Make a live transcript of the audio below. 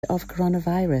of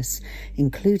coronavirus,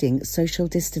 including social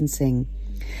distancing.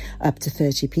 Up to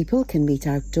 30 people can meet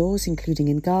outdoors, including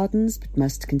in gardens, but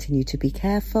must continue to be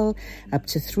careful. Up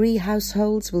to 3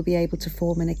 households will be able to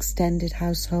form an extended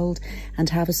household and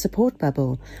have a support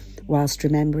bubble, whilst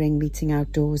remembering meeting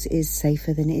outdoors is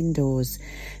safer than indoors.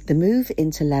 The move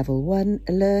into level 1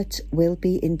 alert will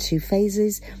be in 2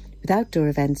 phases, with outdoor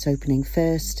events opening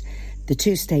first. The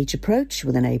 2-stage approach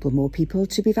will enable more people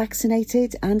to be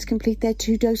vaccinated and complete their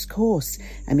 2-dose course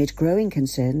amid growing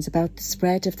concerns about the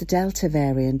spread of the Delta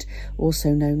variant, also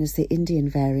known as the Indian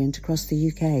variant, across the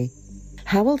UK.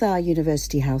 Hywel Dda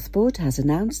University Health Board has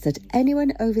announced that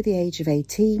anyone over the age of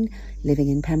 18 living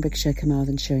in Pembrokeshire,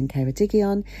 Carmarthenshire and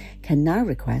Ceredigion can now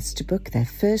request to book their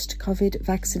first COVID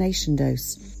vaccination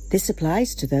dose. This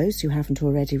applies to those who haven't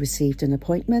already received an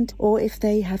appointment or if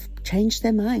they have changed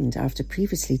their mind after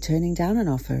previously turning down an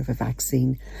offer of a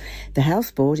vaccine. The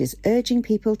Health Board is urging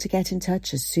people to get in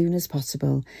touch as soon as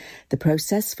possible. The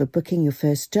process for booking your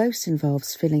first dose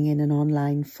involves filling in an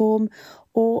online form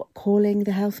or calling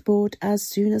the Health Board as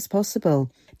soon as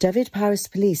possible. Dyfed-Powys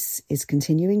Police is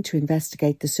continuing to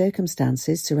investigate the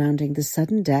circumstances surrounding the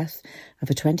sudden death of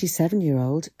a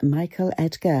 27-year-old Michael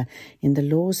Edgar in the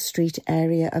Laws Street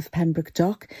area of Pembroke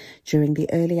Dock during the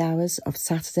early hours of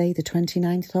Saturday the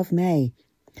 29th of May.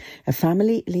 A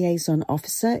family liaison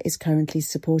officer is currently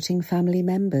supporting family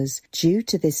members. Due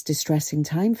to this distressing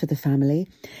time for the family,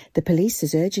 the police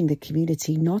is urging the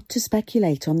community not to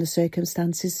speculate on the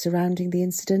circumstances surrounding the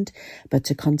incident, but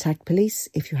to contact police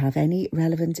if you have any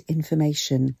relevant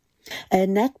information. A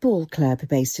netball club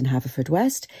based in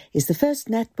Haverfordwest is the first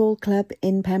netball club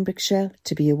in Pembrokeshire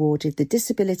to be awarded the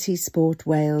Disability Sport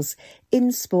Wales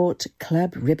In-Sport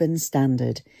Club Ribbon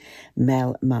Standard.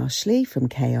 Mel Marshley from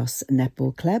Chaos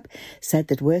Netball Club said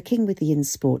that working with the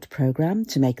In-Sport programme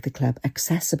to make the club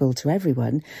accessible to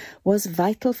everyone was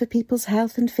vital for people's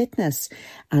health and fitness,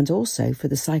 and also for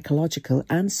the psychological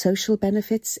and social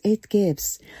benefits it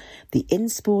gives. The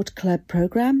In-Sport Club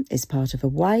programme is part of a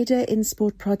wider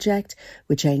In-Sport project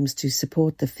which aims to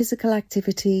support the physical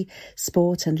activity,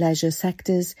 sport and leisure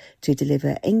sectors to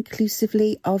deliver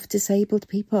inclusively of disabled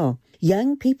people.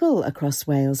 Young people across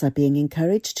Wales are being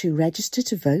encouraged to register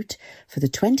to vote for the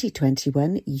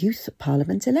 2021 Youth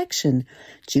Parliament election,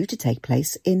 due to take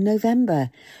place in November.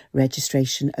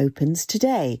 Registration opens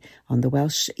today on the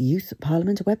Welsh Youth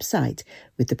Parliament website,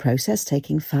 with the process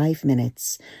taking 5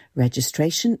 minutes.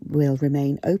 Registration will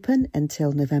remain open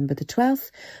until November the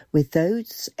 12th, with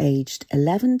those aged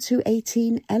 11 to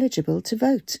 18 eligible to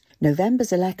vote.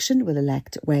 November's election will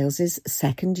elect Wales's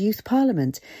second youth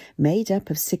parliament, made up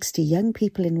of 60 young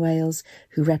people in Wales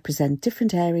who represent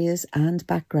different areas and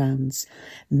backgrounds.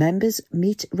 Members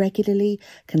meet regularly,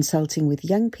 consulting with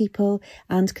young people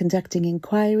and conducting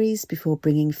inquiries before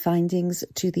bringing findings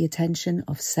to the attention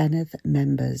of Senedd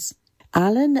members.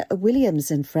 Alan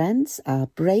Williams and friends are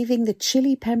braving the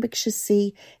chilly Pembrokeshire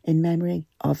Sea in memory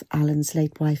of Alan's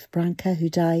late wife Branca, who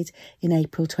died in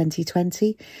April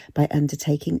 2020, by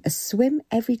undertaking a swim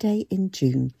every day in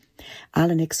June.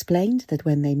 Alan explained that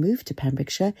when they moved to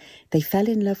Pembrokeshire, they fell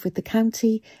in love with the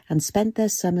county and spent their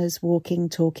summers walking,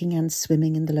 talking and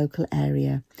swimming in the local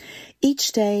area.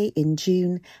 Each day in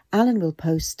June, Alan will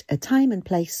post a time and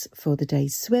place for the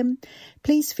day's swim.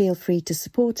 Please feel free to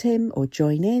support him or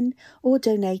join in or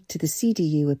donate to the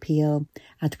CDU appeal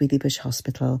at Withybush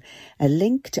Hospital. A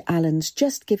link to Alan's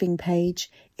Just Giving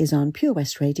page is on Pure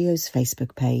West Radio's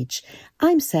Facebook page.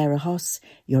 I'm Sarah Hoss.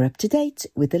 You're up to date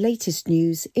with the latest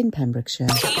news in Pembrokeshire.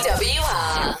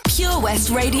 PWR, Pure West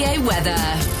Radio weather.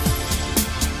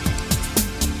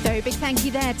 Very big thank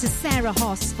you there to Sarah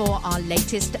Hoss for our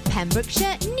latest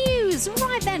Pembrokeshire news.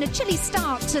 Right then, a chilly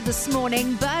start to this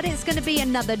morning, but it's going to be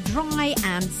another dry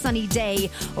and sunny day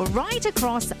right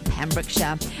across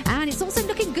Pembrokeshire. And it's also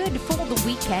looking good for the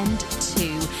weekend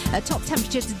too. A top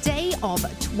temperature today of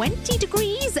 20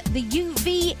 degrees. The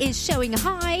UV is showing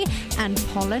high and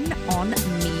pollen on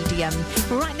medium.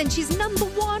 Right then, she's number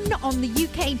 1 on the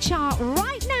UK chart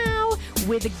right now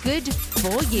with a Good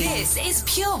For You. This is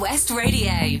Pure West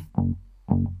Radio.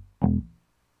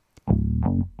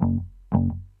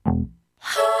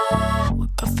 Well,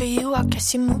 good for you, I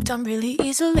guess you moved on really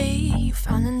easily. You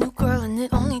found a new girl and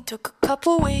it only took a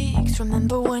couple weeks.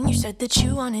 Remember when you said that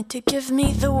you wanted to give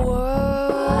me the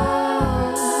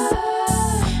world?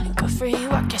 And good for you,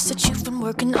 I guess that you've been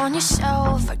working on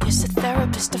yourself. I guess the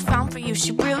therapist I found for you,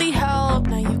 she really helped.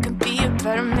 Now you can be a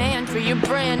better man for your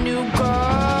brand new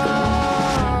girl.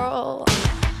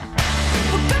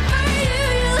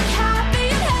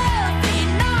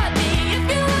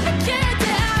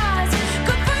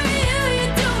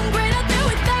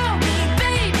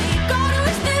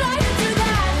 This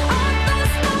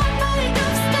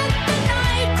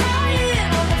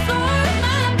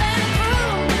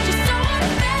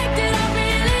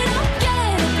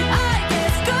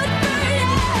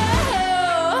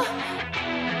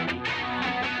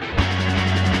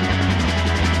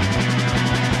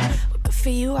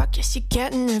guess you're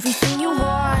getting everything you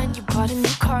want. You bought a new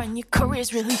car and your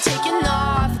career's really taking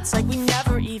off. It's like we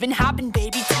never even happened,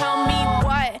 baby. Tell me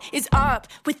what is up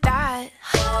with that?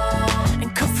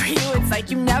 And good for you, it's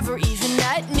like you never even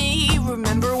met me.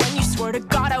 Remember when you swore to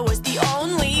God I was the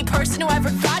only person who ever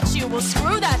got you? Well,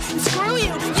 screw that and screw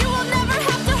you. You will never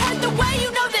have to hurt the way you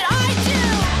know that I do.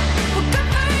 Well, good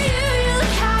for you, you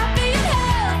look happy and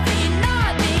healthy.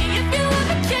 Not me, if you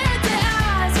ever cared to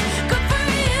ask. Good for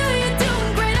you, you're doing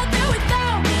great out there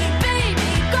without me, baby.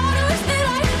 God, I wish that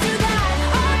I could do that.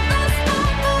 I lost my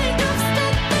mind, I've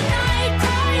spent the night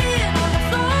crying on the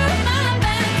floor of my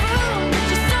bedroom. But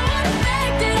you're so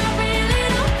unaffected, I really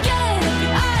don't get it.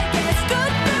 But I guess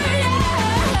good for you.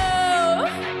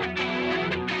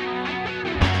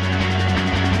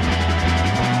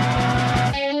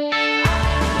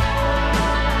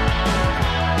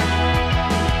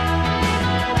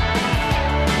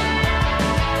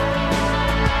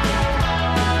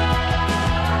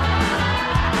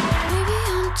 Maybe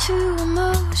I'm too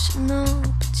emotional,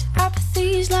 but your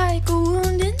apathy's like a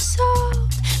wounded soul.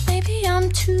 Maybe I'm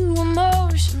too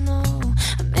emotional,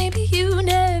 or maybe you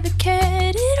never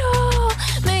cared at all.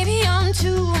 Maybe I'm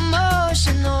too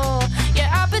emotional, your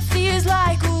apathy is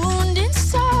like a wounded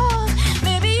soul.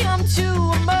 Maybe I'm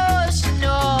too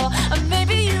emotional, or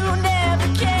maybe you never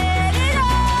cared at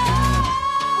all.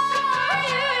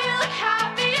 You look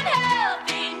happy and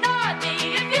healthy, not me,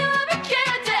 if you ever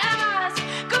cared to ask.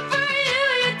 Good for you,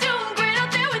 you're doing great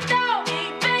out there without me,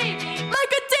 baby.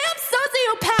 Like a damn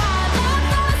sociopath, I've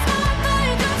lost my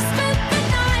mind, I've spent the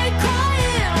night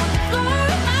crying on the floor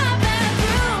of my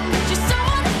bedroom. But you're so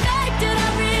unaffected, I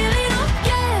really don't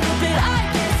get it. But I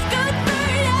guess good for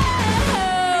you.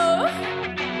 Well,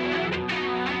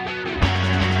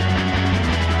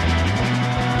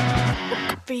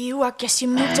 good for you, I guess you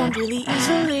moved on really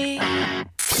easily.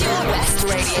 Pure West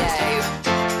Radio.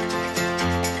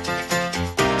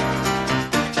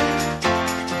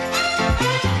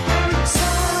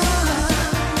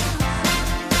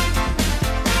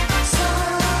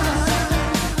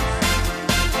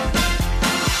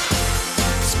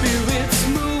 Spirits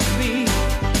move me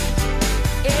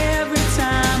every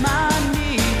time I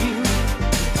need you,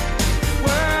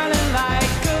 whirling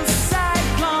like a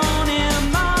cyclone in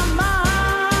my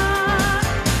mind.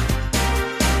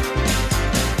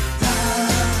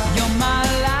 You're my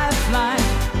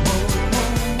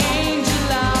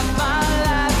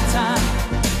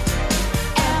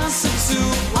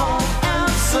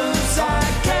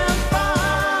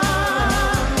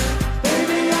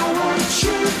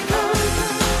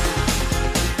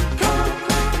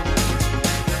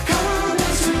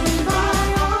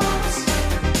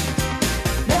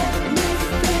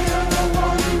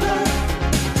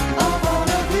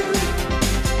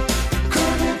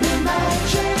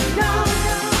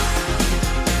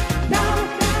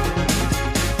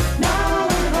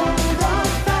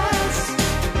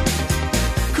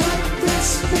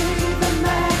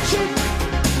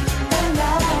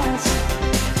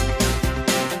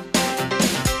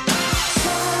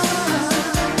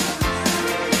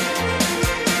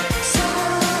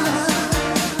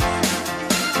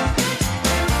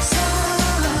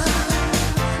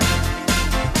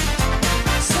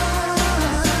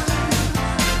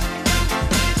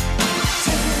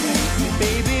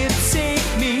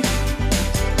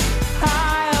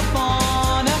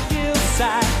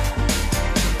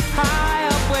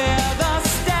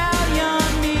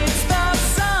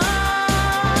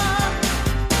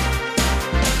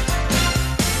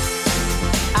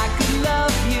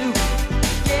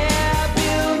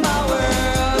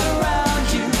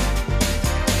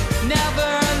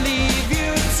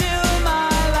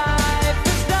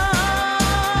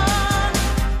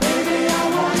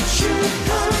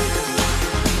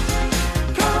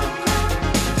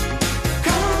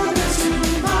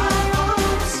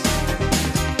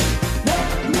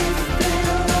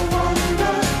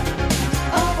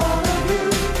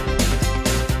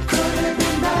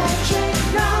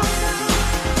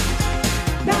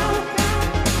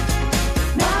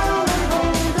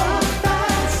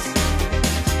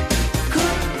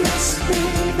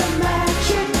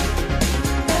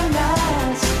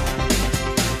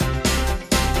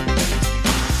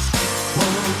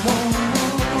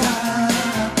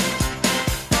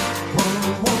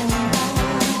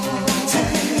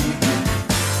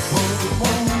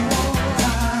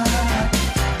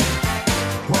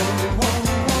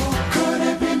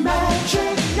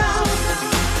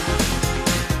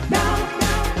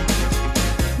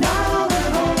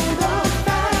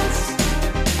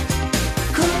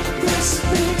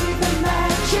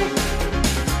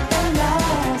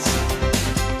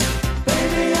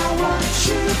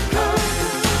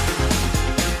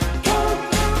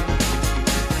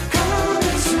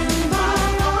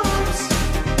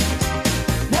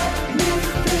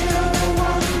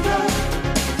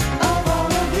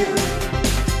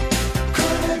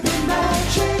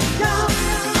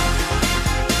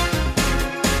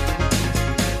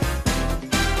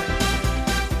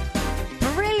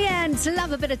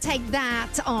to take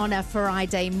that on a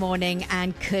Friday morning,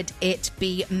 and could it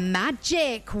be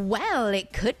magic? Well,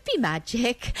 it could be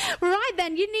magic. Right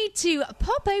then, you need to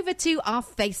pop over to our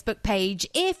Facebook page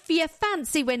if you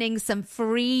fancy winning some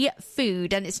free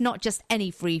food. And it's not just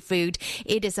any free food.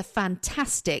 It is a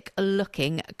fantastic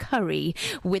looking curry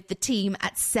with the team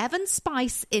at 7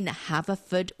 Spice in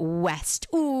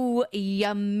Haverfordwest. Ooh,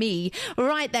 yummy.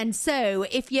 Right then, so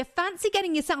if you fancy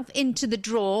getting yourself into the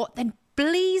draw, then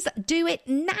please do it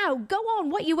now. Go on,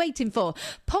 what are you waiting for?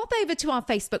 Pop over to our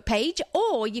Facebook page,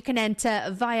 or you can enter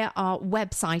via our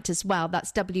website as well.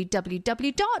 That's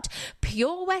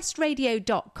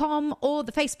www.purewestradio.com, or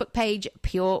the Facebook page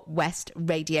Pure West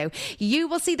Radio. You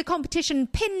will see the competition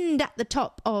pinned at the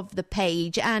top of the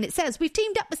page, and it says we've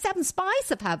teamed up with 7 Spice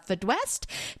of Haverfordwest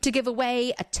to give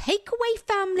away a takeaway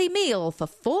family meal for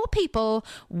 4 people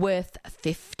worth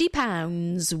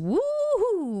 £50.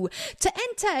 Woohoo! To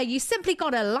enter, you simply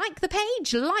got to like the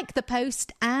page, like the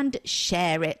post, and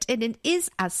share it. And it is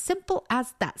as simple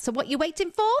as that. So what are you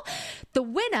waiting for? The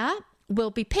winner will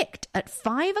be picked at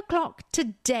 5 o'clock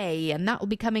today, and that will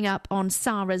be coming up on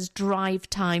Sarah's Drive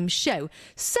Time show.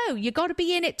 So you got to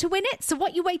be in it to win it. So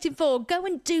what are you waiting for? Go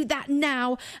and do that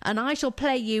now, and I shall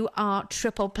play you our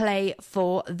triple play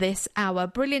for this hour.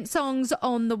 Brilliant songs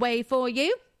on the way for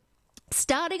you.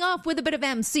 Starting off with a bit of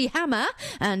MC Hammer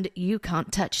and You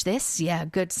Can't Touch This. Yeah,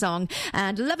 good song.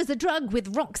 And Love Is a Drug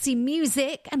with Roxy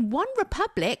Music. And One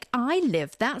Republic, I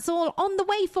Live. That's all on the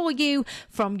way for you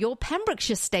from your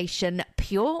Pembrokeshire station,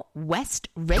 Pure West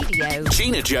Radio.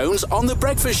 Gina Jones on The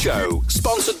Breakfast Show.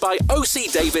 Sponsored by O.C.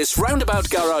 Davis Roundabout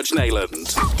Garage,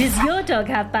 Neyland. Does your dog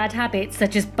have bad habits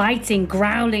such as biting,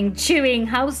 growling, chewing,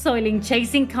 house soiling,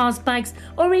 chasing cars, bikes,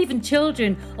 or even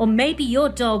children? Or maybe your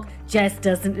dog just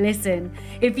doesn't listen?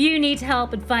 If you need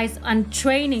help, advice and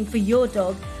training for your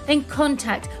dog, then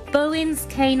contact Bowen's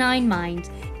Canine Mind.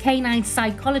 Canine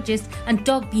psychologist and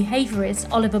dog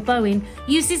behaviourist Oliver Bowen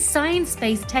uses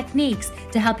science-based techniques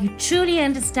to help you truly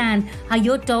understand how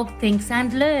your dog thinks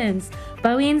and learns.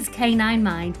 Bowen's Canine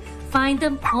Mind. Find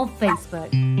them on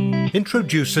Facebook.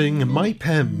 Introducing My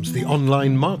Pems, the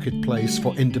online marketplace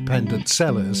for independent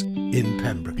sellers in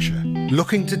Pembrokeshire.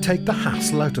 Looking to take the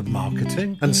hassle out of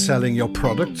marketing and selling your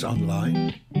products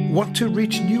online? Want to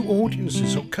reach new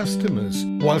audiences or customers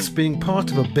whilst being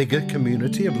part of a bigger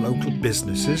community of local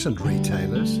businesses and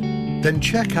retailers? Then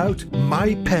check out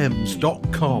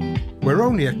mypems.com. We're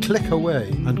only a click away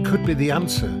and could be the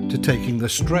answer to taking the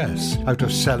stress out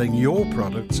of selling your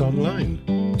products online.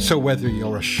 So whether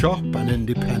you're a shop, an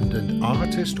independent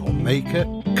artist or maker,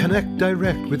 connect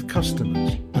direct with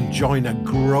customers and join a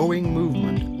growing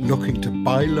movement looking to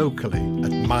buy locally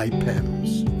at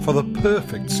MyPems. For the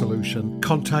perfect solution,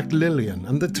 contact Lillian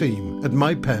and the team at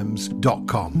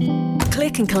mypems.com.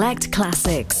 Click and collect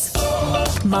classics.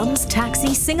 Mum's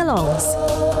taxi sing-alongs.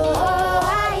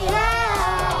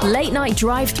 Late night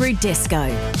drive-through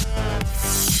disco.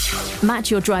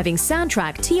 Match your driving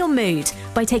soundtrack to your mood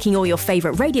by taking all your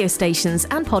favourite radio stations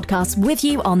and podcasts with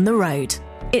you on the road.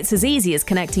 It's as easy as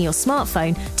connecting your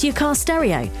smartphone to your car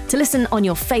stereo to listen on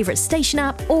your favourite station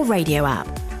app or radio app.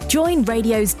 Join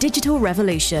radio's digital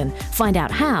revolution. Find out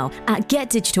how at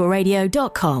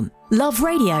getdigitalradio.com. Love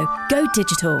radio. Go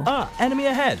digital. Ah, enemy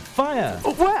ahead. Fire.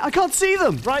 Oh, where? I can't see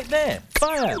them. Right there.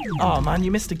 Fire. Oh, man,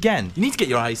 you missed again. You need to get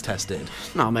your eyes tested.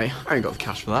 Nah, mate, I ain't got the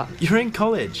cash for that. You're in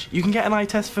college. You can get an eye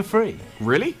test for free.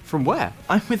 Really? From where?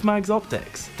 I'm with Mags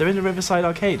Optics. They're in the Riverside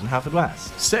Arcade in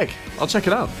Haverfordwest. Sick. I'll check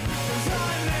it out.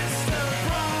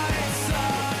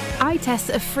 Eye tests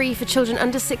are free for children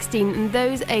under 16 and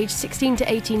those aged 16 to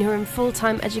 18 who are in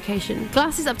full-time education.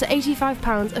 Glasses up to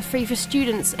 £85 are free for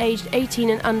students aged 18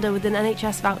 and under with an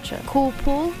NHS voucher. Call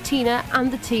Paul, Tina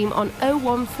and the team on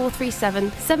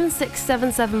 01437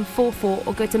 767744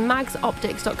 or go to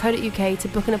magsoptics.co.uk to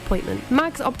book an appointment.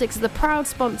 Mags Optics are the proud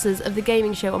sponsors of the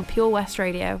gaming show on Pure West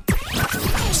Radio.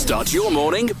 Start your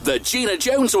morning the Gina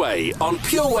Jones way on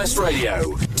Pure West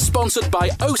Radio. Sponsored by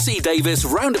O.C. Davis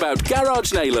Roundabout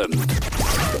Garage, Neyland.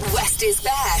 West is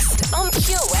best on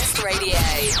Pure West Radio.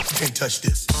 Can't touch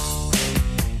this.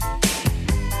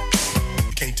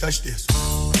 You can't touch this.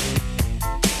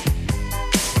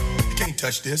 You can't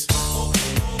touch this. You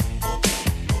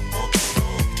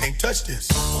can't touch this.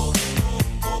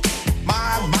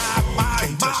 My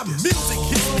music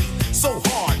hits me so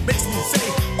hard, makes me say,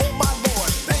 oh my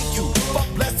Lord, thank you for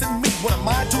blessing me. What am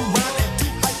I to rhyme and to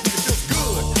hype me? It feels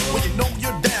good when you know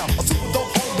you're down. A super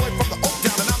dope homeboy from the Oak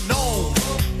Town, and I'm known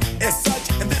as such.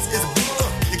 And this is a beat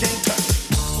you can't touch.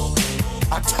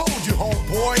 I told you,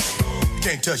 homeboy, you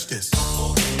can't touch this.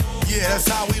 Yeah, that's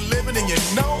how we living, and you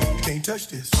know you can't touch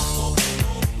this.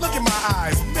 Look in my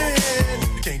eyes, man.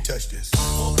 You can't touch this.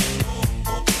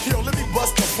 Yo, let me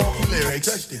bust the funky lyrics.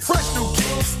 Touch this. Fresh new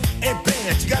kicks and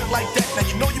bands. You got it like that. Now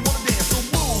you know you wanna dance. So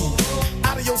move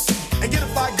out of your seat and get a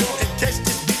fire girl and catch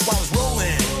this beat while it's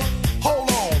rolling. Hold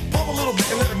on, pump a little bit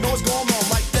and let them know what's going on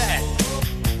like that.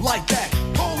 Like that.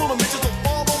 Hold on a minute, just don't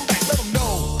fall on back. Let them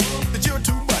know that you're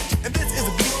too much. And this is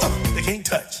a beat they can't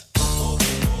touch.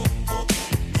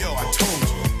 Yo, I told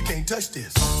you, you can't touch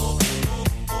this.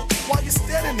 Why you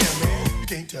standing there, man? You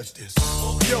can't touch this.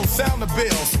 Yo, sound the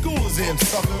bell. School is in,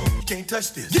 sucker. You can't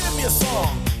touch this. Give me a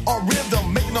song or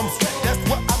rhythm, making them sweat. That's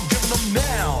what I'm giving them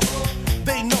now.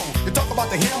 They know. You talk about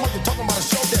the hammer, you're talking about a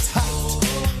show that's hyped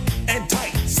and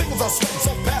tight. Singles are sweating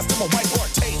so fast, them a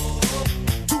whiteboard tape.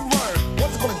 To learn what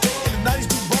it's gonna take in the 90s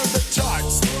to burn the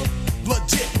charts.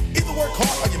 Legit. Either work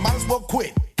hard or you might as well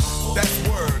quit. That's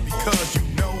word because you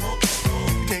know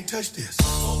you can't touch this.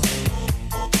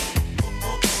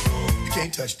 You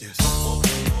can't touch this.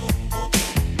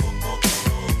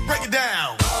 Break it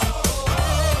down.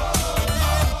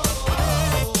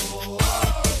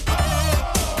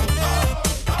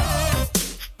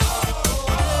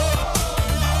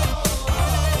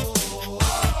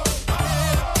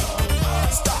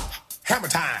 Stop. Hammer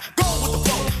time. Go with the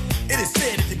flow. It is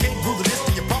said if you can't groove to this,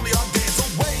 then you probably are dead. So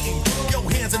wave your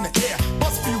hands in the air.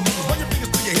 Bust a few moves. Run your fingers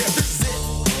through your hair. This is it.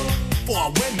 For a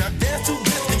winner, dance to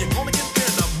this, and you're gonna get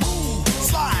there. The move.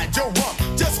 Slide your rump.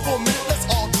 Just for a minute, let's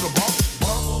all do the bump.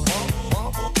 Bump,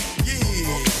 bump, bump.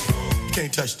 Yeah. You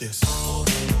can't touch this.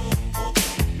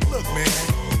 Look, man.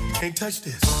 You can't touch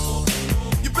this.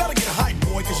 You better get hype,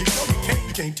 boy, cause you know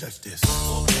you can't touch this.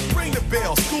 Ring the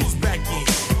bell. School's back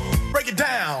in. Break it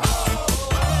down.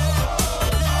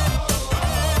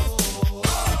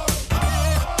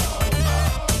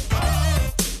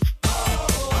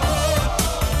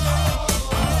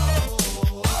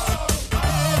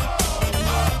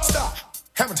 Stop.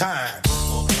 Hammer time.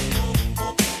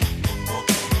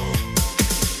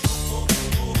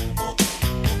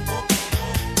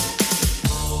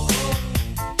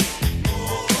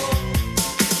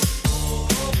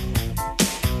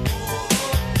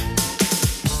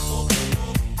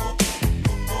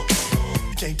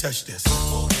 You can't touch this.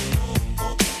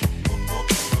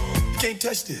 You can't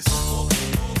touch this.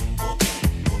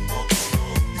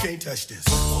 You can't touch this.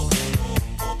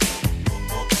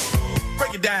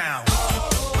 Break it down.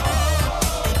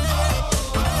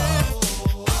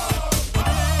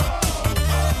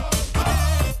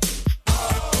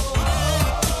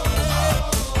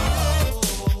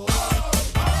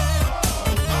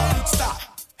 Stop.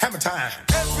 Hammer time.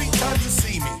 Every time you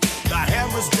see me, the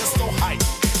hammer's just so hype.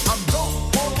 I'm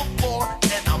dope on the floor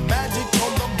and I'm magic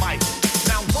on the mic.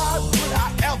 Now why would I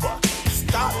ever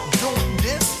stop doing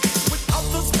this with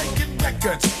others making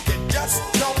records that just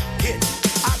don't hit?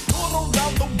 I tour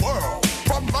around the world,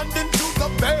 from London to the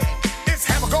Bay. It's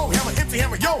hammer, go hammer, empty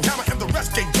hammer, yo hammer, and the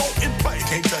rest can go and play. You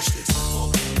can't touch this.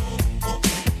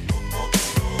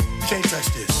 You can't touch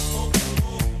this.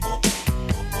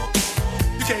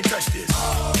 You can't touch this.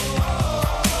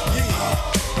 Yeah.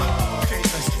 You can't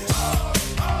touch this.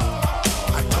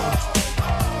 I told you.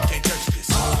 You can't touch this.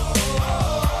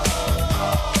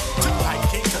 Too high, you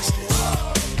can't touch this.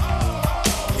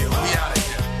 Yeah, we out of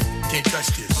here. You can't touch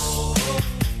this.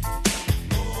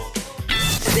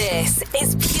 This is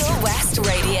Pure West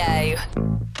Radio.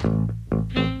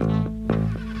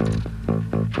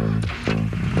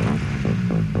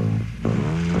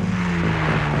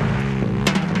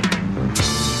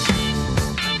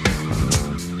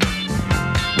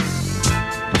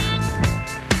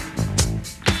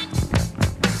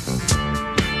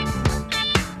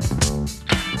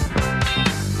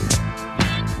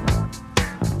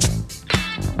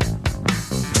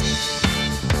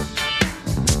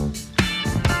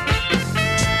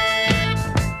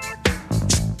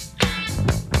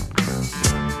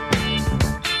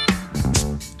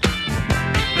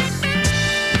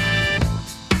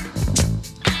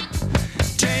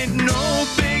 Tain't no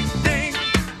big thing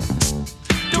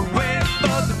to wait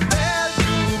for the bell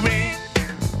to ring.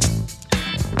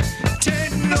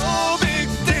 Tain't no big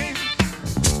thing,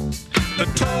 the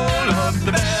toll of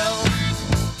the bell.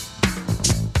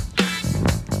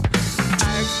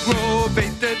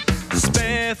 Aggravated,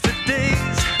 spare for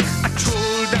days. I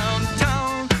troll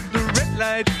downtown, the red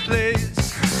light plays.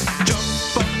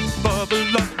 Jump up,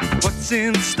 bubble up, what's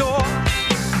in store?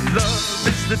 Love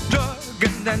is the drug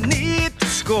and I need to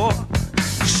score.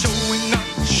 Showing up,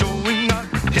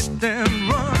 hit and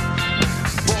run.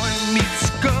 Boy meets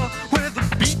girl where the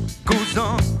beat goes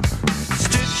on.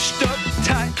 Stitched up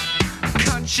tight,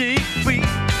 can't shake free.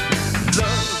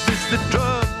 Love is the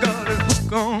drug, got a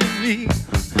hook on me.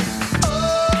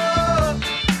 Oh,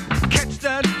 catch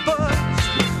that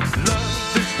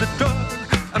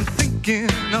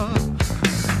of.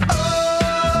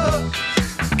 Oh,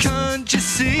 can't you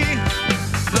see?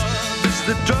 Love is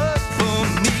the drug for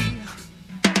me.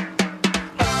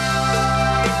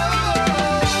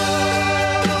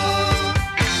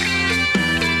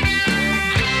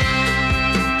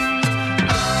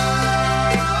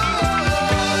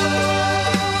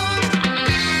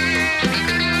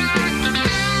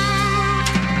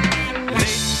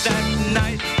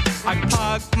 I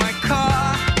park my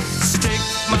car, stake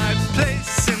my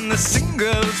place in the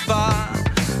singles bar.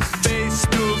 Face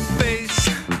to face,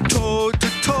 toe to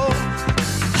toe,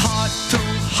 heart to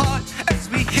heart as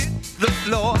we hit the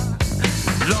floor.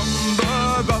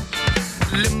 Lumber up,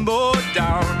 limbo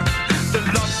down, the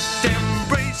locked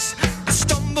embrace, the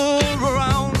stumble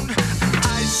around.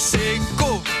 I say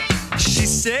go, she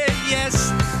say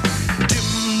yes.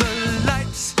 Dim the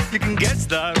lights, you can guess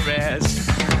the rest.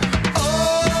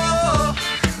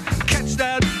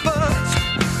 That buzz,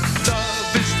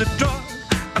 love is the drug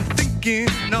I'm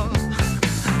thinking of.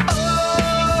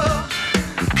 Oh,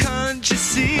 can't you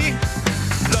see?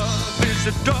 Love is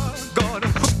the drug got a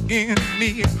hook in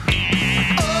me.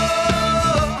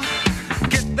 Oh,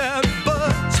 get that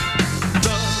buzz,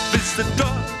 love is the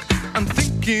drug I'm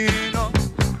thinking of.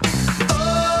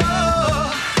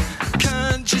 Oh,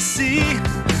 can't you see?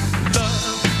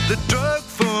 Love the drug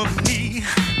for me.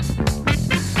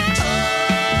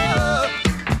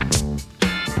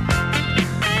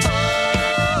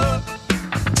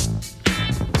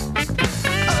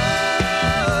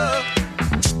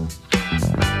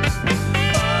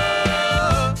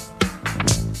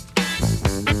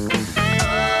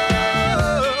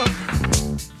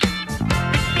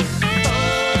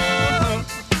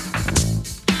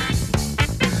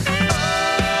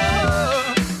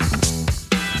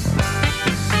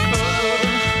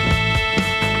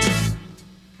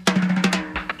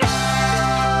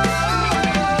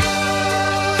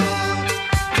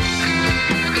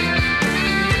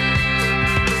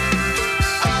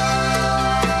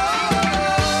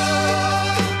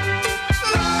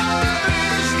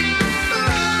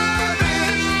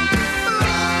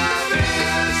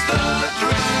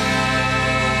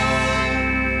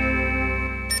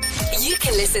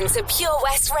 Listen to Pure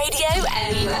West Radio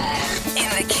anywhere. In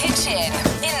the kitchen,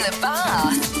 in the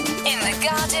bath, in the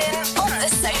garden, on the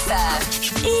sofa,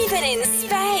 even in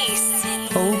space.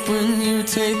 Hope when you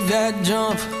take that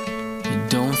jump, you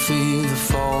don't feel the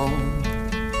fall.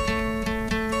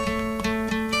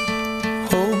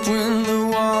 Hope when the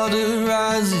water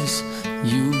rises,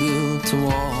 you build a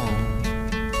wall.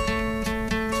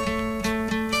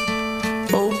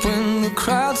 Hope when the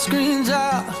crowd screams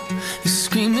out, you're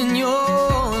screaming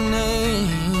your name.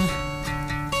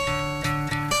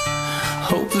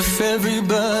 Hope if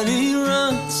everybody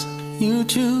runs, you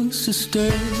choose to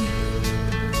stay.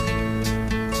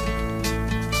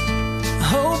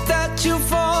 Hope that you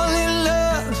fall in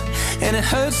love and it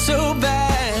hurts so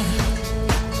bad.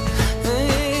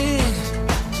 Hey,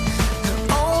 the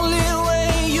only way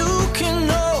you can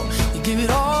know, you give it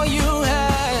all you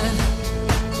had.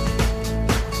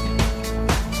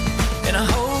 And I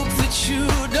hope that you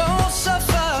don't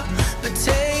suffer, but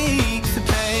take the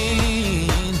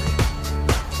pain.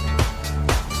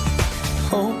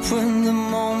 Hope when the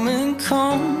moment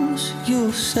comes,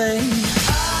 you'll say,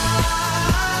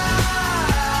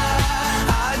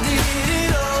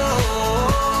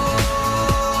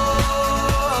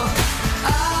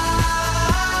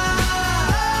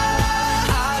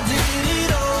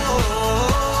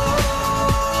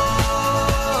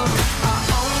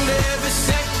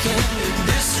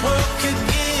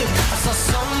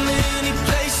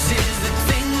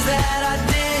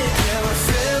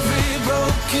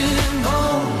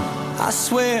 I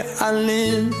swear I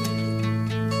lived.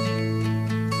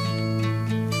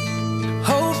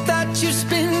 Hope that you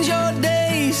spend your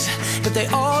days, but they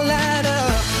all add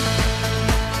up.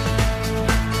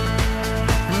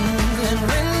 And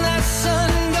when that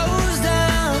sun goes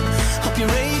down, hope you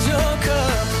raise your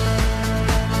cup.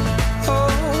 Oh,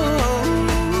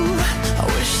 I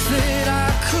wish that I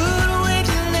could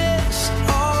witness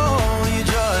all your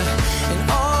joy and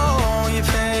all your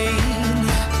pain.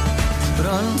 But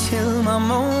until my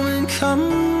moment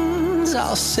comes,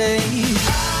 I'll say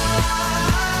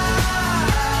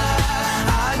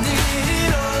I did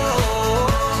it all.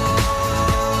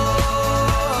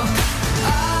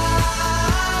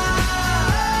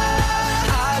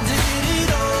 I did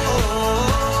it all.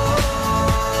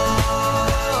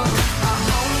 I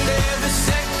owned every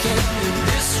second that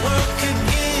this world could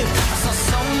give. I saw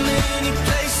so many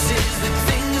places, the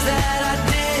things that I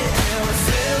did. And with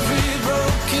every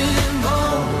broken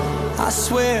bone, I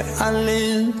swear I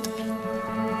lived.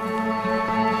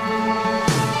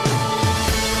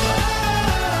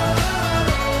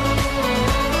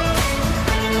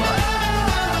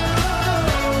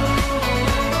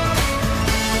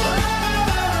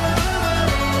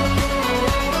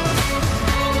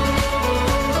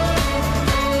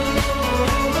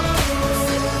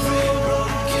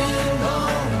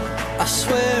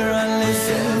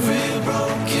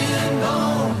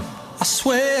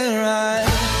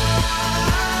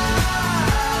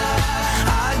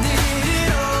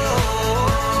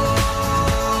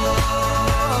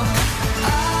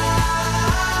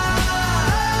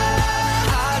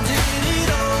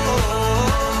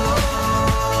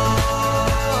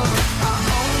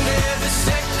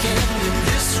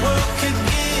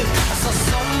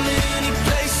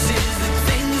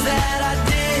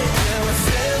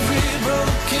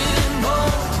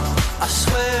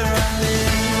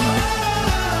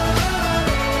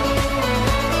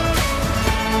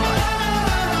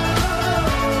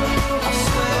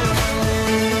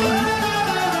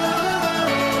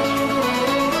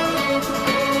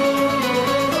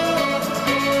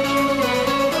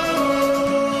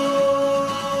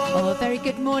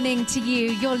 morning to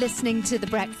you. You're listening to The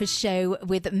Breakfast Show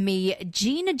with me,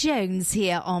 Gina Jones,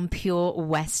 here on Pure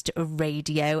West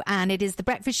Radio. And it is The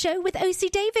Breakfast Show with O.C.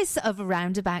 Davis of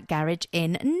Roundabout Garage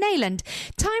in Neyland.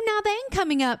 Time now then,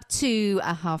 coming up to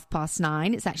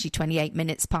 9:30. It's actually 28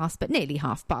 minutes past, but nearly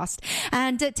half past.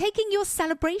 And taking your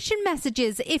celebration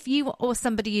messages. If you or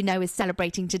somebody you know is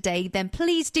celebrating today, then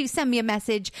please do send me a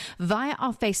message via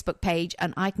our Facebook page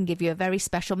and I can give you a very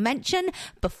special mention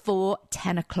before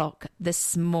 10 o'clock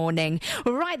this morning.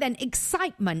 Right then,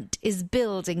 excitement is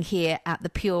building here at the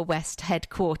Pure West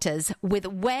headquarters with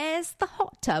Where's the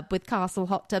Hot Tub with Castle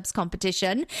Hot Tubs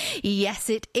competition. Yes,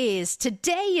 it is.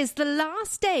 Today is the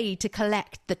last day to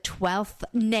collect the 12th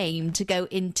name to go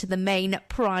into the main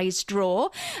prize draw.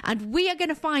 And we are going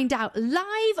to find out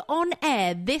live on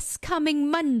air this coming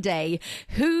Monday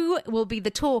who will be the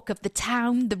talk of the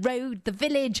town, the road, the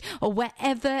village, or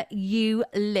wherever you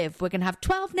live. We're going to have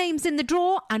 12 names in the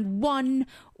draw and one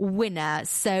winner.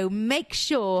 So make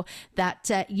sure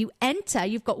that you enter.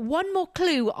 You've got one more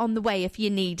clue on the way if you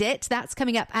need it. That's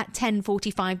coming up at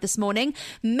 10:45 this morning.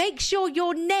 Make sure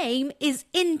your name is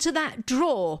into that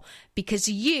draw because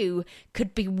you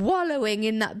could be wallowing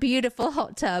in that beautiful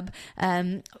hot tub,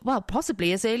 well,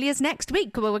 possibly as early as next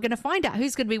week. Well, we're going to find out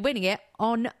who's going to be winning it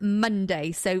on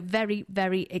Monday. So very,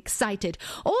 very excited.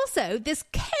 Also, there's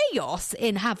chaos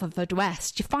in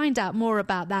Haverfordwest. You find out more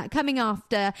about that coming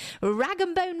after Rag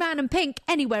and Bone Man and Pink,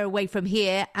 Anywhere Away From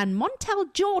Here, and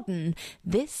Montel Jordan.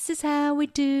 This is how we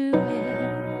do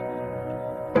it.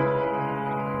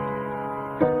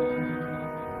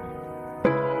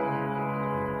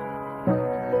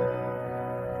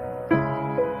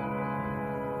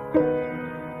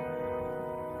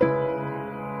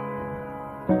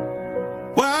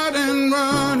 Wild and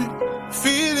running,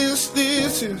 feeling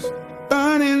stitches,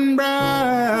 burning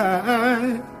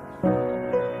bright.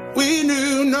 We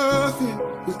knew nothing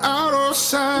was out of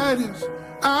sight, is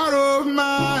out of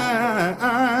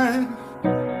mind.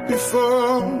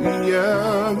 Before we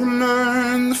ever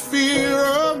learned the fear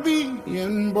of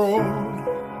being bold,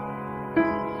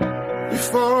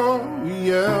 before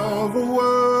we ever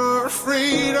were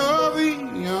afraid of the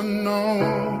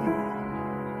unknown.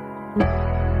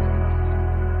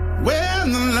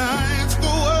 When the lights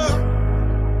go up,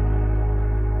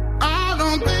 I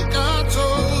don't think I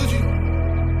told you,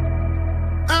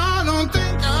 I don't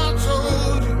think I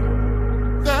told you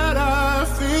that I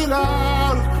feel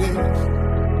out of place.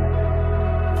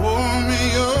 Pour me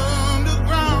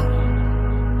underground,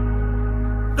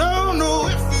 don't know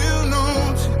if you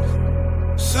notice.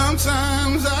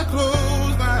 Sometimes I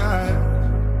close my eyes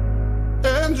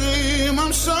and dream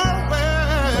I'm somewhere.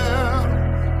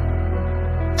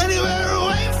 Anywhere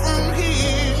away from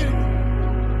here,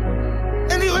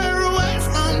 anywhere away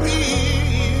from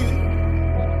here,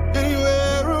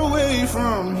 anywhere away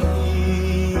from here.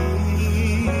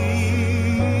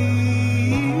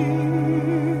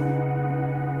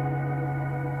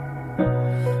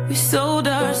 We sold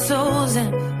our souls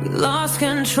and we lost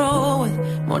control with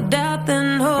more doubt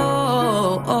than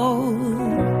hope.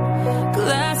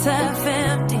 Glass half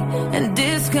empty and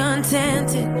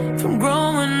discontented from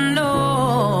growing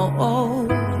old.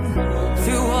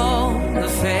 Through all the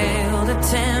failed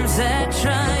attempts at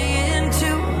trying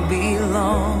to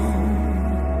belong,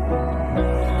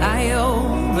 I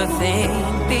overthink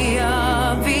the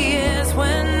obvious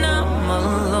when I'm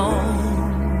alone.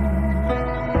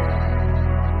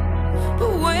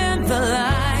 But when the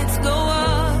lights go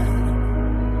up,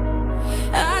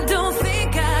 I don't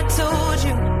think I told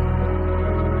you,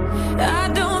 I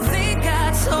don't think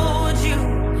I told you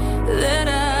that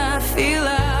I feel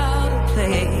out of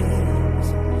place.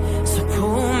 So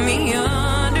pull me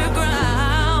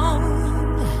underground.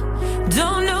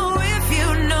 Don't know if you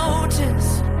notice.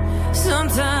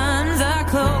 Sometimes I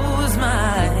close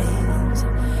my eyes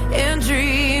and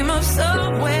dream of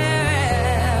somewhere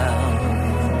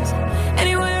else.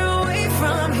 Anywhere away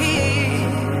from here,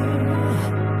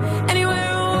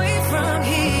 anywhere away from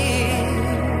here,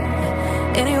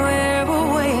 anywhere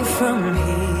away from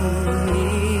here.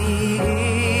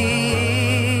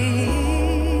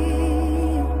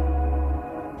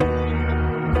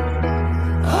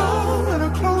 Oh, when I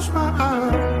close my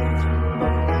eyes,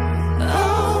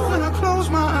 oh, when I close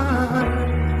my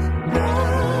eyes,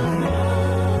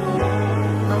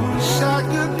 I wish I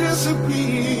could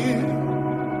disappear.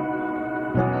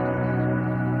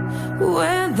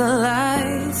 When the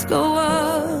lights go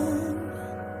up,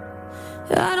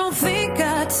 I don't think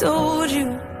I told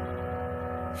you,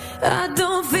 I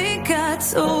don't think I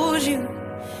told you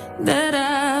that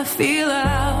I feel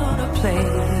out of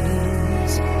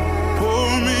place. Pull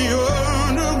me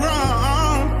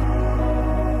underground.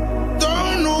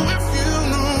 Don't know if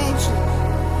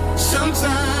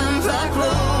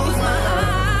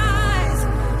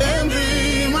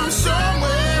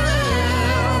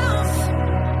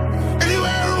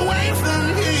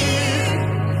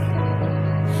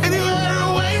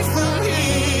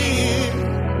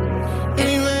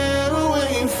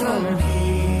from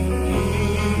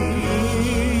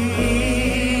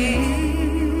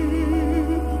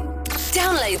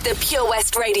Download the Pure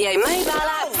West Radio mobile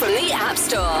app from the App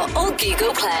Store or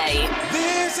Google Play.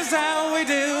 This is how we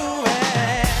do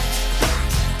it.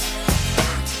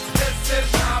 This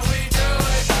is how we do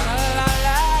it. La la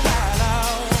la la la.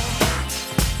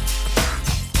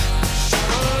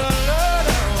 La la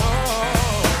la la.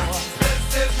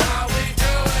 This is how we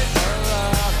do it. La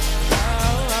la la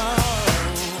la.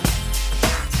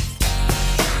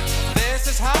 This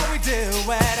is how we do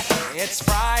it. It's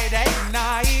Friday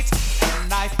night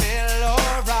and I feel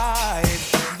alright.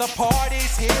 The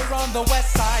party's here on the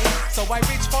west side, so I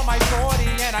reach for my 40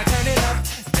 and I turn it up.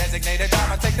 Designated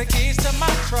driver, take the keys to my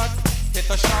truck. Hit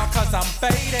the shop cause I'm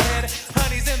faded.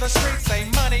 Honey's in the streets, say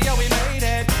money, yo, we made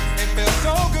it. It feels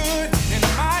so good in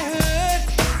my hood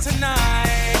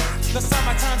tonight. The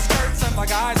summertime skirts and the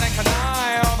guys ain't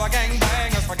canine. All the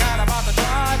gangbangers forgot about the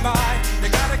drive-by. You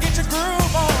gotta get your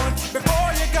groove on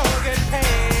before you go get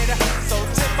paid. So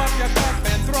tip up your cup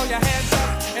and throw your hands up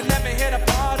and let me hear the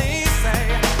party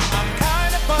say, I'm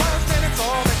kinda buzzed and it's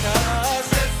all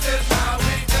because this is how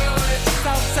we do it.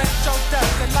 South Central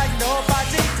does it like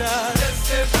nobody does.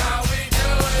 This is how we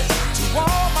do it. To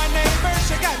all my neighbors,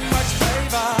 you got much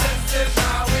flavor. This is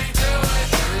how we do it.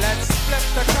 Let's flip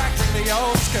the track, bring the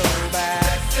old school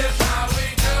back. This is how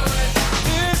we do it.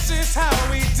 This is how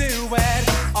we do it.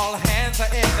 All hands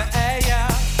are in the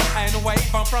air and wave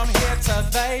from here to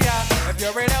there. If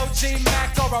you're an OG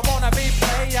Mac or a wannabe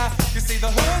player, you see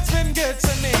the hood's been good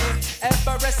to me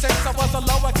ever since I was a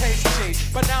lowercase G.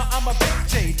 But now I'm a big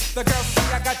G. The girls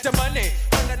see I got the money,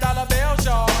 $100 bills,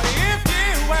 y'all. If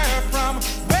you were from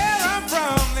where I'm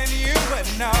from, then you would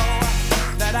know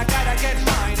that I gotta get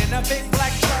mine in a big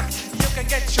black truck. You can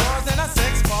get yours in a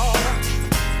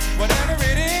 6-4. Whatever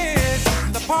it is,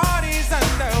 the party's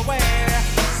underway.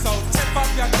 So tip up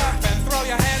your cup and throw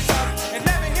your hands up and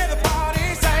let me hear the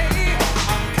party say,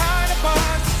 I'm kinda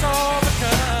buzzed, it's all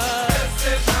because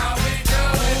this is how we do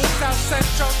it. South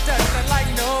Central does it like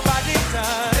nobody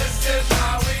does. This is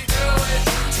how we do it.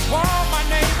 To all my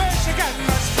neighbors, you got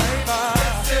much flavor.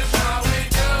 This is how we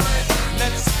do it.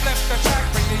 Let's flip the track,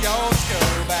 bring the old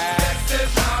school back. This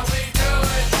is how we do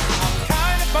it. I'm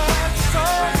kinda buzzed, it's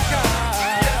all because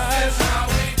this is how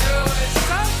we do it.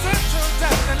 South Central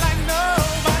does it like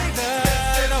nobody does.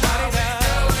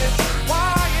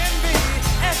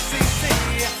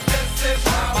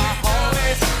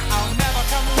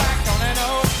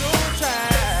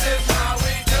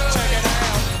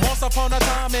 Upon a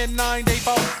time in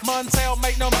 94, Montel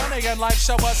made no money and life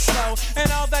show was slow.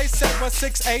 And all they said was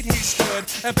 6'8" he stood.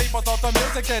 And people thought the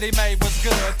music that he made was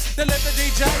good. They lived the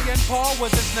DJ and Paul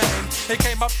was his name. He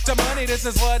came up to money, this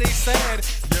is what he said.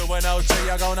 You and OG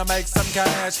are gonna make some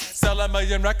cash. Sell 1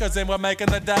 million records and we're making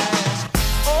the dash.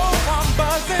 Oh, I'm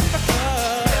buzzing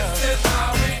because this is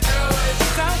how we do it.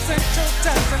 South Central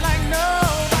does it like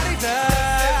nobody does.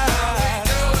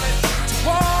 To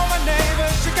all my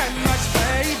neighbors, you got much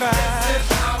flavor. This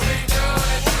is how we do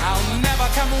it. I'll never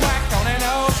come whack on an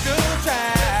old school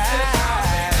track. This is how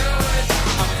we do it.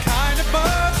 I'm kinda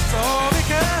buzzed, so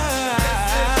because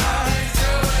this is how we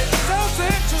do it. South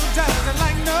Central does it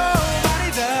like nobody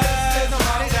does.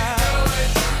 Nobody does.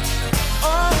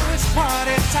 Oh, it's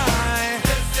party time.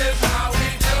 This is how we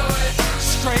do it.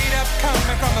 Straight up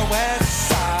coming from the west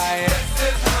side. This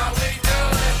is how we do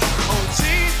it. Oh,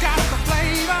 she's got the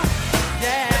flavor.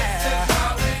 Yeah.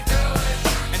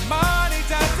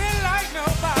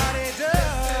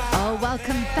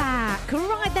 Welcome back.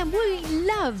 Right then, we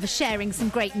love sharing some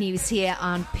great news here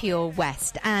on Pure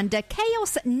West. And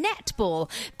Chaos Netball,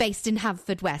 based in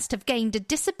Haverfordwest, have gained a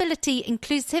Disability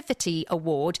Inclusivity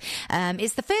Award.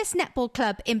 It's the first netball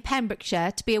club in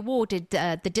Pembrokeshire to be awarded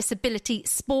the Disability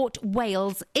Sport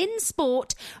Wales in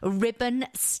Sport Ribbon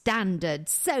Standard.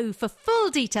 So for full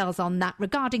details on that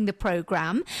regarding the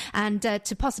programme and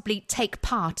to possibly take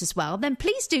part as well, then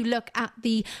please do look at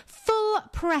the full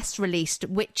press release,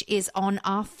 which is on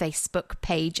our Facebook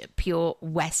page, Pure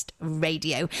West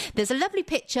Radio. There's a lovely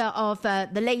picture of the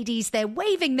ladies there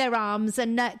waving their arms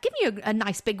and giving you a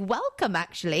nice big welcome,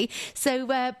 actually. So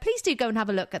please do go and have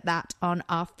a look at that on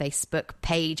our Facebook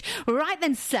page. Right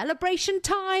then, celebration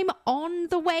time on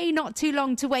the way. Not too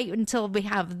long to wait until we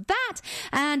have that.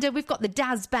 And we've got the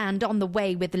Daz Band on the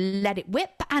way with Let It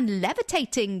Whip and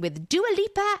Levitating with Dua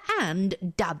Lipa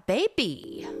and Da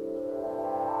Baby.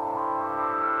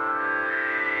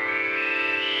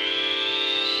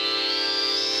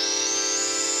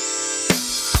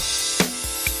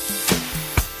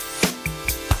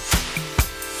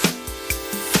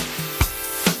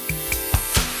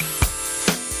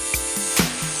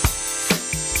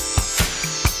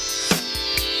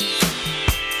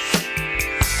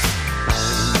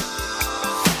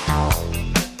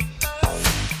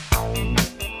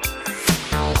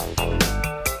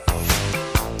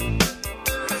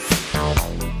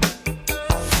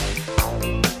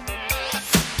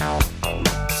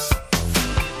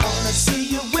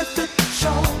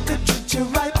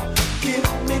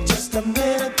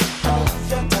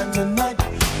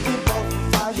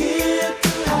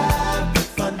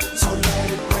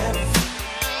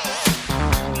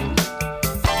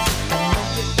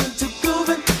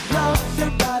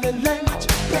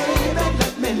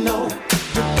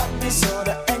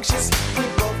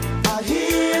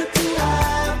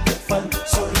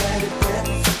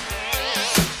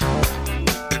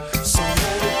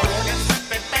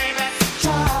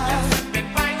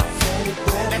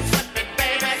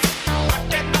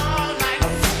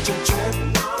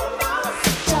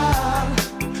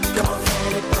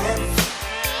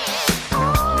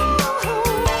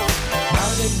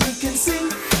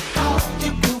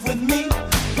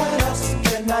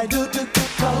 to get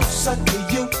closer to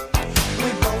you. We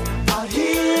both are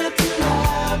here to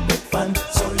have big fun,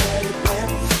 so let it rip.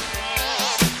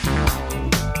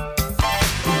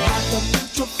 We have the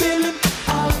mutual feeling,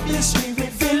 obviously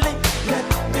revealing. Let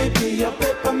me be your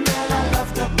paper man, I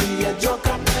love to be a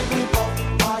joker. And we both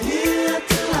are here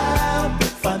to have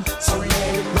big fun, so let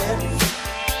it rip.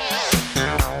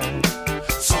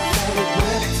 So let it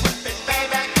rip. Let's whip it,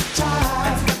 baby.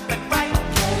 Let's whip it right.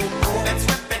 Let it rip. Let's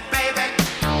whip it, baby.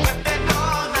 Whip it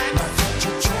all night. Now don't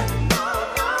you trip.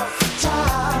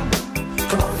 Child.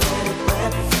 Come on, let it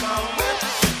rip. Come on, whip.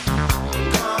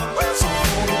 Come on, whip. So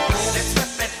let it rip. Let's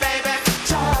whip it, baby.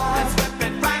 Child. Let's whip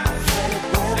it right. Let it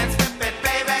rip. Let's whip it,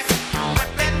 baby.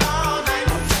 Whip it all night.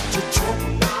 Now don't you trip.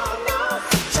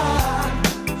 Child.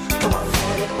 Come on,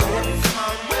 let it rip. Come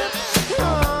on, whip.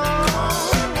 Come on,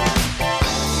 whip.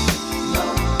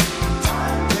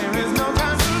 There is no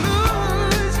time to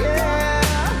lose, yeah.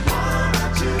 Wanna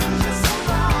choose you so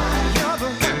right. You're the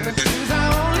one to choose. I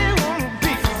only wanna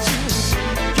be with you.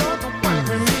 You're the one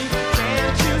for me.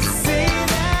 Can't you see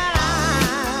that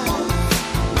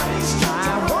I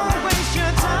won't waste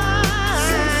your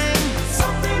time?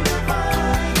 Something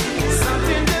divine in you.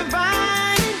 Something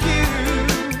divine in you.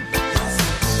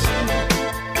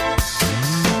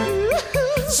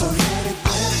 So let it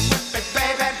rip. Whip it,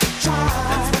 baby. Try.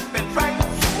 Let's whip it right.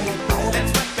 Let it rip.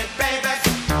 Let's whip it, baby.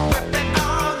 Whip it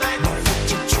all night. Now don't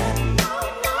you trip.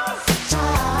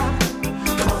 Try.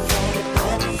 Come on, let it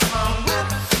rip. Come on, whip.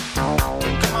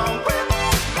 Come on, whip.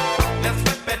 Let's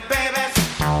whip it, baby.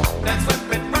 Let's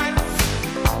whip it right.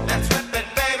 Let's whip it,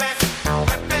 baby.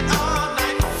 Whip it all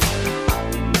night.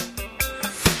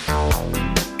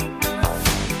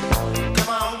 Come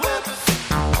on, whip.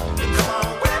 Come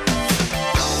on, whip.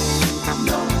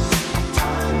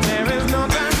 There is no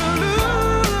time to lose.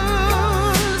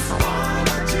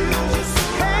 Wanna choose you so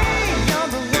right. Hey, you're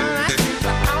the one I choose. I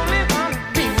only wanna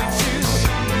be with you.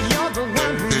 You're the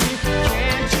one for me.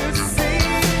 Can't you see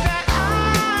that I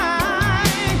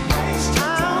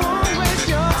won't waste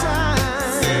your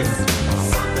time?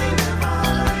 Something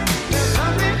divine. There's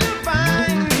something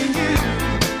divine in you.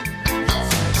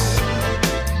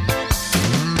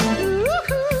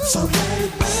 So let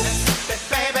it rip. Let's whip it,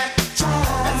 baby. Try.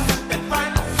 Let's whip it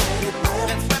right. Let it rip.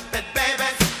 Let's whip it, baby.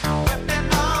 Whip it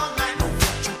all night.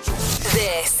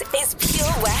 This is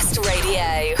Pure West Radio.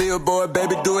 Billboard,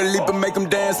 baby, do a leap and make them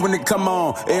dance when they come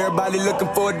on. Everybody looking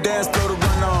for a dance floor to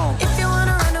run on. If you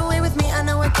wanna run away with me, I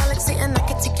know a galaxy and I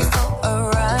can take you for a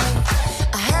ride.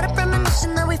 I had a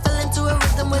premonition that we fell into a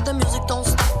rhythm where the music don't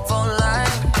stop for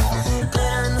life.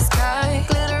 Glitter in the sky,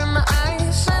 glitter in my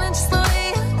eyes, shining just the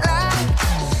way you like.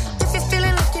 If you're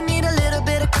feeling like you need a little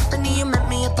bit of company, you met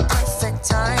me at the perfect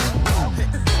time.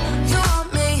 You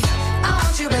want me, I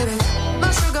want you, baby.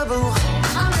 My sugar boo,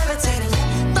 I'm levitating.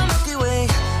 The Milky Way,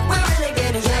 we're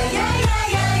renegading. Yeah, yeah,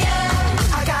 yeah, yeah,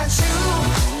 yeah. I got you,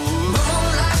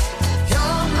 moonlight.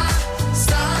 You're my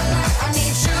starlight. I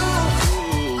need you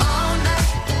all night.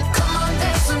 Come on,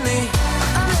 dance with me.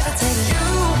 I'm levitating. You,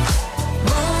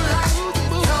 moonlight.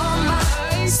 You're my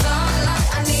starlight.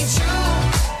 I need you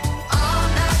all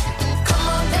night. Come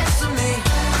on, dance with me.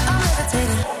 I'm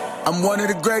levitating. I'm one of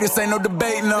the greatest, ain't no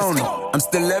debating on it. I'm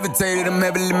still levitated, I'm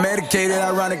heavily medicated.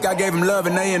 Ironic, I gave him love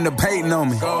and they end up hating on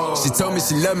me. She told me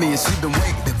she loved me and she been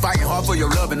waiting. Been fighting hard for your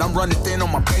love and I'm running thin on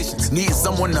my patience. Needing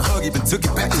someone to hug, even took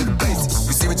it back to the basics.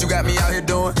 You see what you got me out here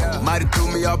doing? Might have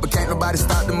threw me off, but can't nobody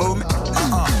stop the movement.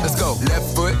 Let's go.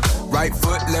 Left foot, right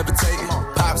foot, levitating.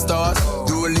 Pop stars,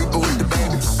 do a leap with the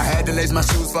baby. I had to lace my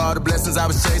shoes for all the blessings I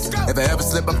was chasing. If I ever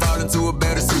slip, I fall into a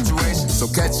better situation. So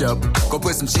catch up, go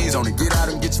put some cheese on it, get out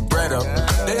and get your bread up.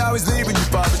 They always leaving you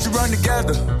far, but you run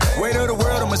together. Weight of the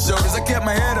world on my shoulders, I kept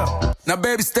my head up. Now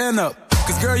baby, stand up,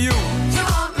 cause girl, you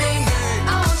want me,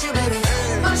 I want you, baby.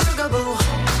 My sugar boo,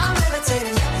 I'm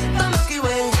levitating. The Milky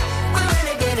Way, we're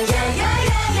renegading. Yeah, yeah,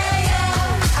 yeah, yeah,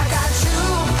 yeah. I got you,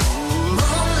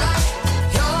 moonlight.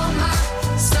 You're my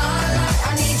starlight.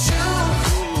 I need you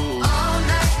all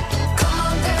night. Come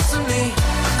on, dance with me.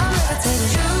 I'm levitating.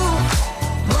 You,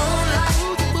 moonlight.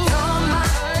 You're my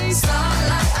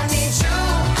starlight. I need you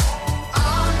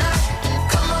all night.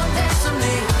 Come on, dance with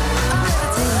me. I'm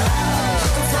levitating. You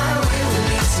can fly away with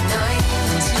me tonight.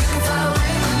 You can fly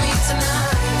away with me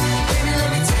tonight. Baby, let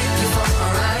me take you for a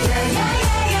ride. Yeah, yeah,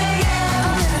 yeah, yeah, yeah.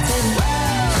 I'm levitating.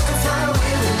 You can fly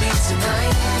away with me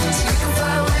tonight. You can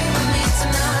fly away with me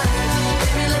tonight.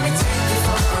 Baby, let me take you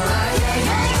for a ride. Yeah,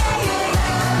 yeah, yeah, yeah,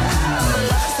 yeah. My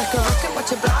love is like a rocket,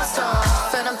 watch it blast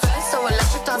off. And I'm feeling so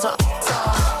electric, dance my ass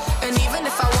off. And even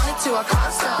if I wanted to, I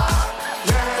can't stop.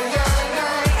 Yeah, yeah,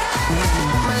 yeah,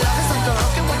 yeah. My love is like a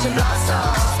rocket, watch it blast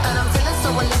off. And I'm feeling so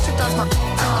electric, dance my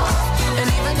ass off.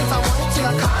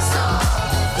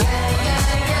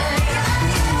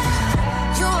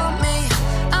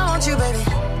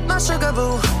 sugar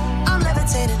boo. I'm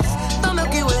levitating, the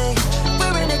Milky Way,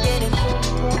 we're renegading.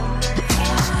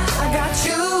 I got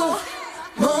you,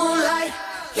 moonlight,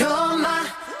 you're my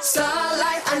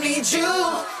starlight. I need you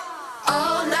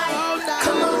all night.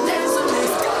 Come on, dance with me.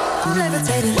 I'm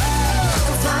levitating. You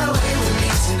can fly away with me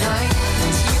tonight.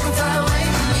 You can fly away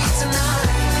with me tonight.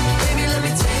 Baby, let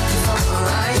me take you for a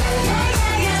ride.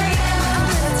 I'm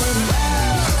levitating.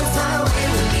 You can fly away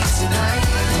with me tonight.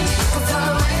 You can fly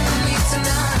away with me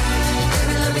tonight.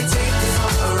 Baby, let me take you for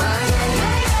a ride.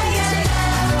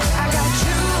 I got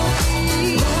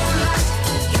you, moonlight,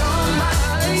 you're my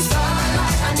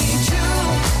starlight. I need you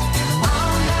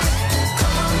all night.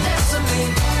 Come on, dance with me.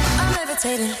 I'm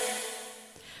levitating.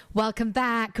 Welcome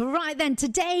back. Right then,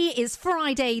 today is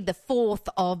Friday, the 4th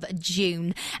of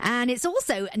June, and it's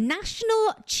also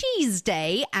National Cheese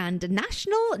Day and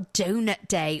National Donut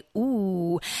Day.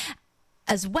 Ooh.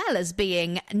 As well as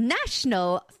being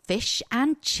National Fish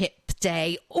and Chip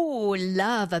Day. Oh,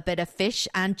 love a bit of fish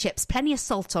and chips. Plenty of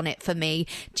salt on it for me.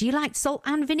 Do you like salt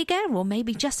and vinegar, or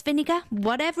maybe just vinegar?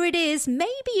 Whatever it is,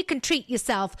 maybe you can treat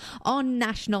yourself on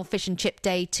National Fish and Chip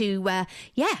Day to,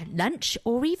 lunch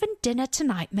or even dinner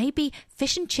tonight. Maybe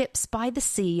fish and chips by the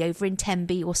sea over in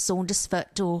Tenby or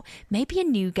Saundersfoot, or maybe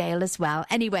in Newgale as well.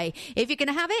 Anyway, if you're going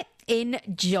to have it,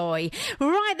 enjoy.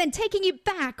 Right then, taking you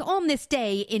back on this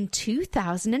day in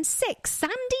 2006,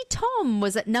 Sandy Tom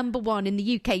was at number 1 in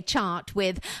the UK chart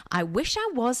with I Wish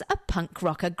I Was a Punk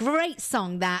Rocker. Great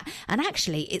song that, and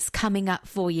actually it's coming up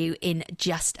for you in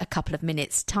just a couple of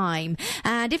minutes time.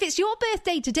 And if it's your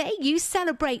birthday today, you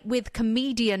celebrate with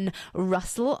comedian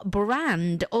Russell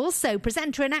Brand, also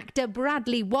presenter and actor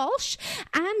Bradley Walsh,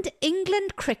 and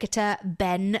England cricketer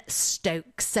Ben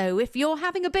Stokes. So if you're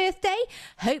having a birthday,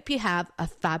 hope you have a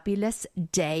fabulous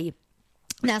day.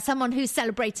 Now, someone who's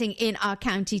celebrating in our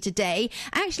county today,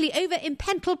 actually over in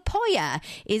Pentalpoya,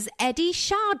 is Eddie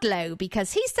Shardlow,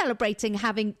 because he's celebrating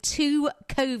having 2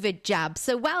 COVID jabs.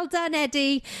 So well done,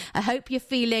 Eddie. I hope you're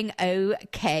feeling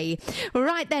okay.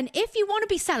 Right then, if you want to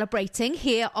be celebrating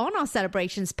here on our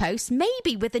celebrations post,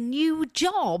 maybe with a new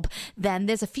job, then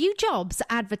there's a few jobs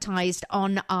advertised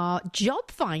on our job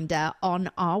finder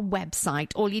on our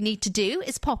website. All you need to do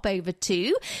is pop over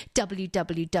to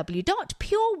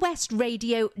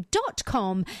www.purewestradio.com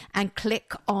and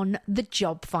click on the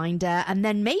job finder, and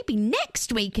then maybe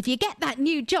next week, if you get that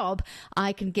new job,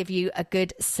 I can give you a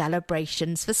good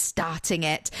celebrations for starting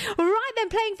it. Right then,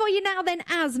 playing for you now then,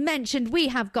 as mentioned, we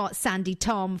have got Sandy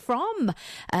Tom from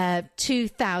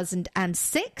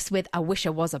 2006 with I Wish I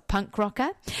Was a Punk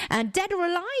Rocker, and Dead or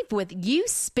Alive with You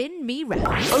Spin Me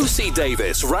Round. OC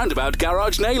Davis Roundabout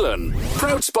Garage Neyland,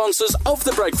 proud sponsors of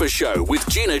The Breakfast Show with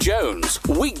Gina Jones,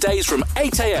 weekdays from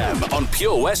 8 a.m. on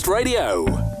Pure West Radio.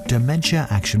 Dementia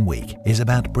Action Week is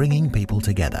about bringing people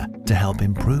together to help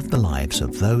improve the lives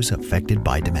of those affected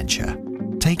by dementia.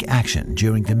 Take action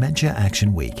during Dementia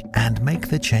Action Week and make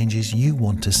the changes you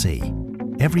want to see.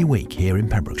 Every week here in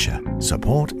Pembrokeshire,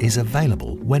 support is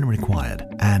available when required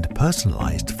and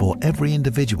personalised for every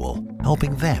individual,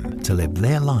 helping them to live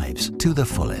their lives to the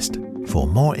fullest. For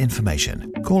more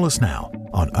information, call us now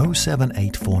on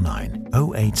 07849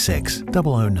 086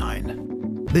 009.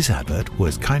 This advert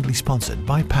was kindly sponsored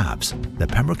by PAVS, the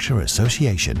Pembrokeshire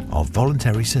Association of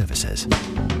Voluntary Services.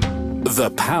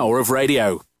 The power of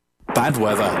radio. Bad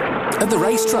weather. At the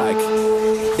racetrack.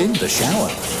 In the shower.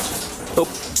 Oh,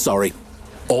 sorry.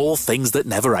 All things that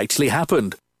never actually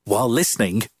happened. While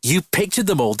listening, you pictured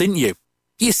them all, didn't you?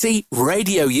 You see,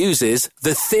 radio uses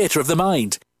the theatre of the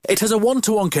mind. It has a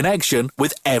one-to-one connection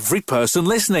with every person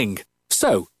listening.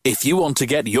 So, if you want to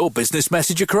get your business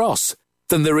message across,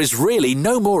 then there is really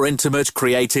no more intimate,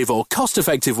 creative or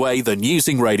cost-effective way than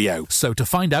using radio. So to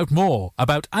find out more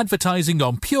about advertising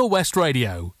on Pure West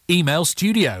Radio, email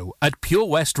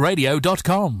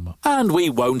studio@purewestradio.com. And we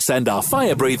won't send our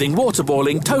fire-breathing,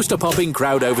 water-boiling, toaster-popping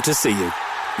crowd over to see you.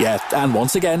 Yeah, and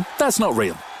once again, that's not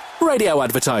real. Radio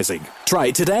advertising. Try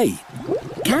it today.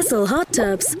 Castle Hot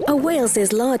Tubs are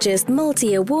Wales's largest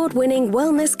multi-award-winning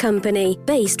wellness company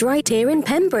based right here in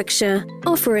Pembrokeshire,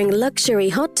 offering luxury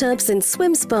hot tubs and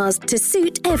swim spas to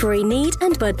suit every need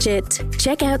and budget.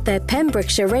 Check out their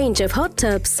Pembrokeshire range of hot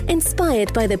tubs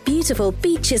inspired by the beautiful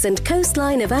beaches and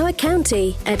coastline of our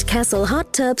county at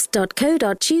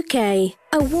castlehottubs.co.uk.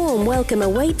 A warm welcome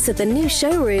awaits at the new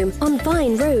showroom on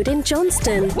Vine Road in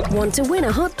Johnston. Want to win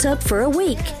a hot tub for a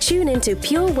week? Tune into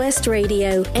Pure West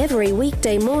Radio every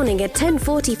weekday morning at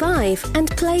 10:45 and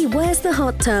play Where's the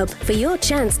Hot Tub for your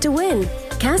chance to win.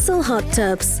 Castle Hot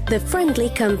Tubs, the friendly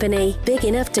company, big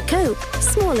enough to cope,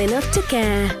 small enough to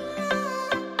care.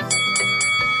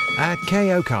 At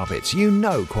KO Carpets, you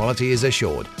know quality is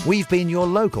assured. We've been your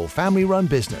local family-run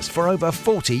business for over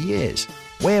 40 years.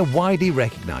 We're widely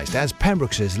recognised as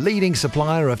Pembrokeshire's leading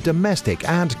supplier of domestic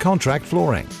and contract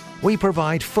flooring. We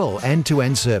provide full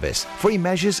end-to-end service, free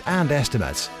measures and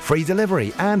estimates, free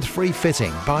delivery and free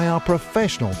fitting by our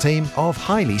professional team of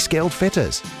highly skilled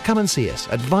fitters. Come and see us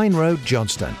at Vine Road,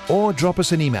 Johnston, or drop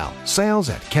us an email,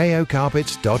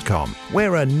 sales@kocarpets.com.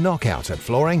 We're a knockout at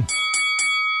flooring.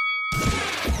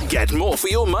 Get more for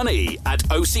your money at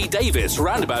OC Davis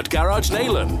Roundabout Garage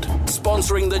Neyland,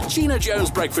 sponsoring the Gina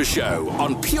Jones Breakfast Show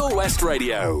on Pure West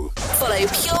Radio. Follow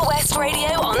Pure West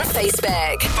Radio on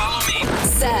Facebook. Follow me.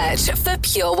 Search for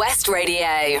Pure West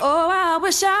Radio. Oh, I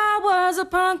wish I was a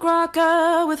punk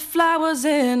rocker with flowers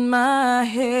in my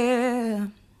hair.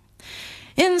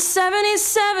 In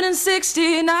 77 and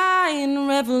 69,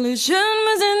 revolution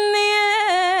was in the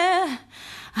air.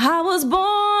 I was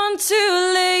born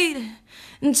too late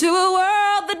into a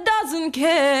world that doesn't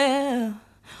care.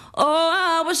 Oh,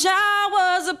 I wish I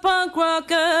was a punk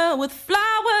rocker with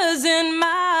flowers in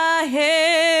my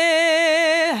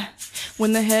hair.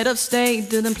 When the head of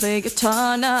state didn't play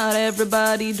guitar, not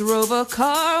everybody drove a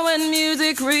car. When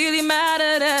music really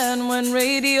mattered and when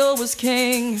radio was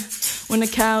king. When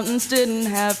accountants didn't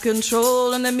have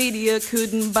control and the media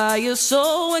couldn't buy your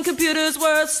soul. When computers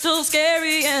were still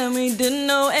scary and we didn't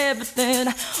know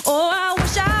everything. Oh, I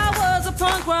wish I was a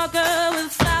punk rocker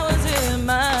with flowers in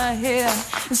my hair.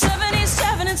 In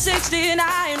 77 and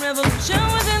 69, revolution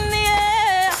was in the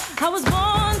air. I was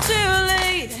born too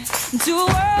late into a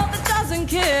world that doesn't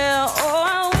care. Oh,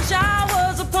 I wish I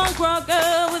was a punk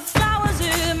rocker with flowers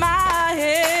in my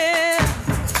hair.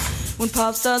 When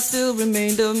pop stars still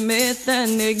remained a myth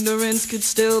and ignorance could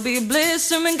still be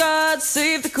bliss. And when God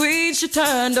saved the queen, she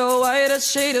turned a whiter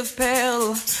shade of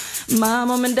pale. My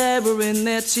mom and dad were in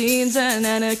their teens and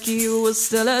anarchy was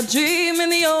still a dream.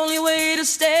 And the only way to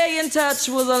stay in touch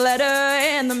was a letter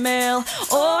in the mail.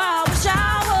 Oh, I wish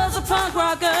I was a punk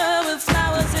rocker with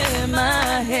flowers in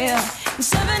my hair. In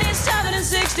 77 and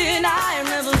 69,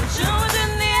 revolution was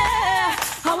in the air.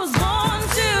 I was born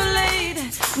too late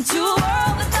into a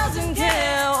world that doesn't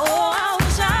care. Oh, I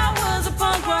wish I was a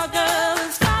punk rocker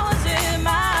with flowers in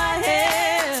my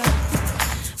hair.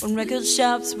 When record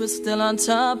shops were still on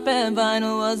top and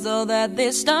vinyl was all that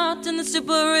they stopped, and the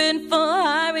super info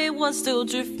highway was still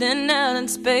drifting out in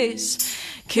space.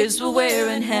 Kids were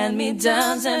wearing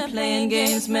hand-me-downs and playing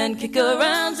games, men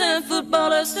kick-arounds, and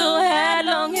footballers still had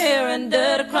long hair and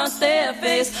dirt across their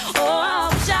face. Oh, I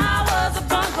wish I was a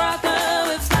punk rocker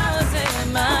with flowers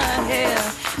in my hair.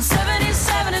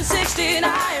 77 and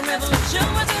 69,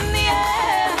 revolution was in the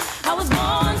air. I was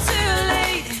born too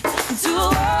late into a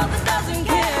world that doesn't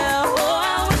care. Oh, I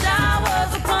wish I was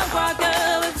a punk rocker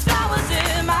with flowers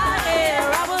in my hair.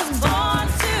 I was born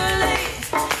too late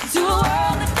into a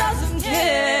world that doesn't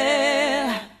care.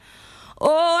 Oh, I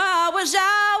wish I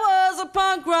was a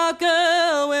punk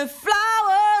rocker with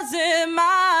flowers in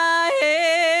my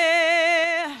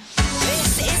hair.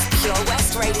 This is Pure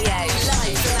West Radio,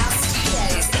 live from our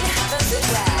studios in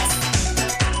Haverfordwest.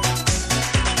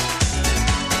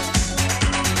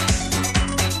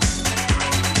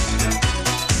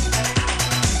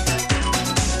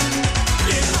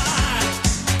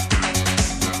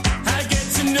 I get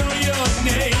to know your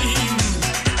name.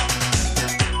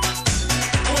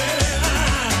 Well, I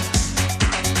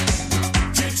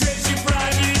can trace your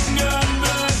private number.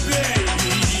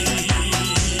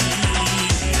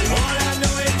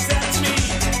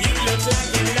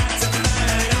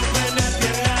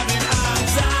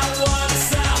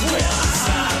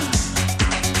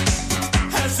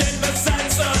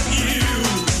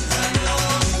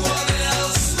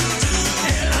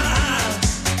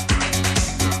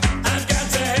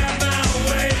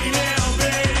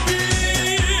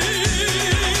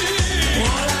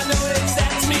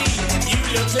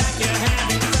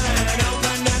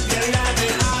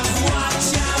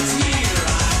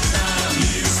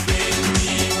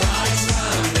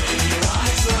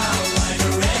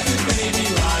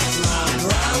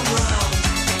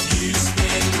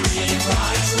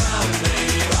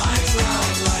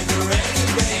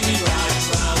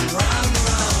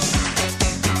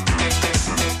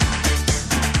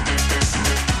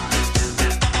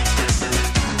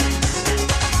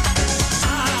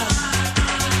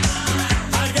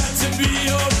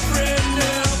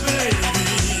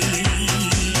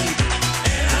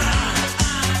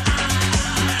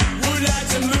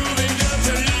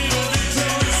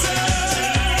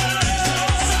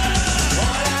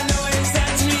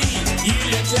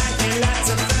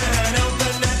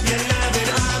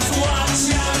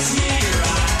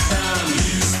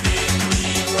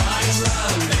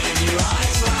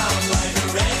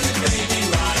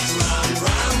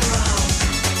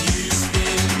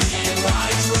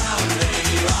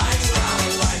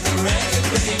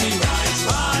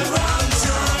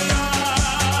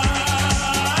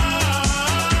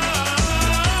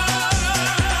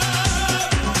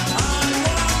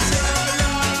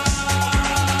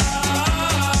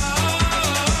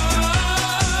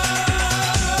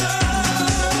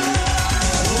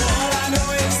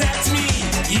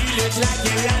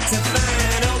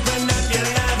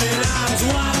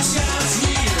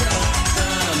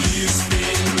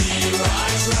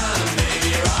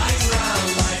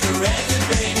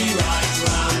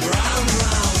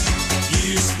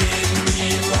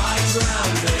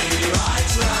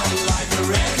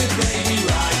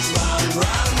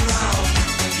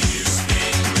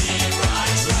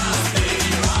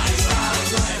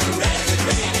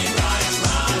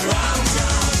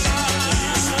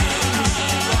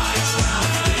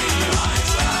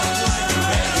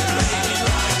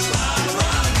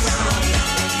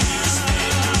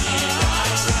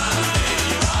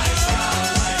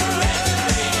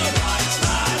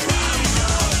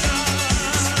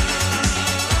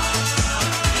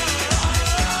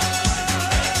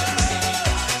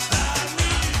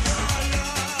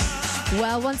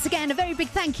 Well, once again, a very big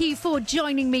thank you for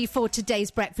joining me for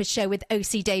today's breakfast show with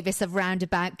OC Davis of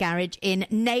Roundabout Garage in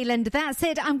Neyland. That's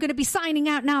it. I'm going to be signing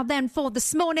out now then for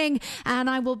this morning, and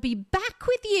I will be back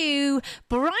with you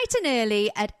bright and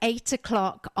early at 8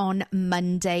 o'clock on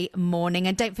Monday morning.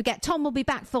 And don't forget, Tom will be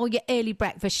back for your early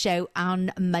breakfast show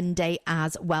on Monday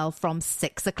as well from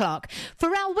 6 o'clock.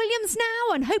 Pharrell Williams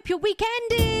now, and hope your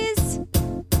weekend is...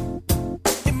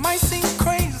 It might seem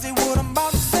crazy what I'm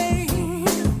about to say.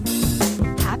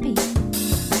 Happy.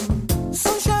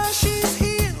 Sunshine, she's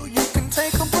here, you can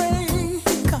take a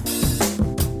break.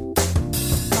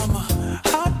 I'm a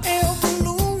hot air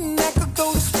balloon that could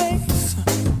go to space.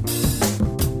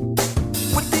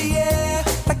 With the air,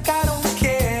 like I don't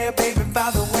care, baby,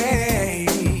 by the way.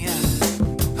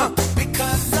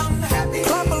 Because I'm happy.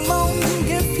 Clap along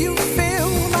if you feel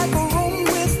like a room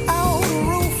without a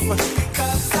roof.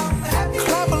 Because I'm happy.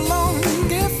 Clap along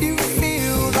if you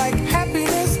feel like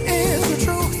happiness is the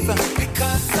truth.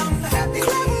 Because I'm happy.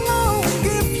 Clap along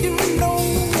if you know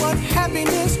what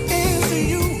happiness is to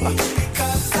you.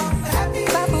 Because I'm happy.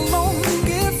 Clap along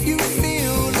if you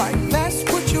feel like that's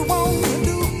what you want to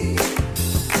do.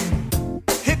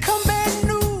 Here come bad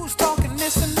news, talking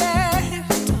this and that.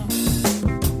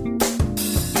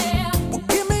 Well,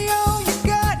 give me all you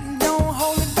got and don't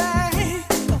hold it back.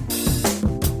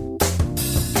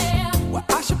 Well,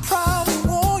 I should probably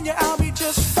warn you, I'll be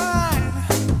just fine.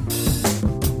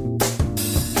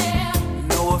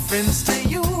 No offense to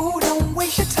you, don't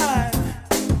waste your time.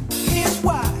 Here's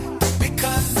why.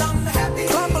 Because I'm happy.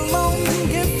 Clap along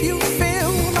if you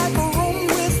feel like a room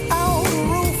without a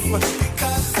roof.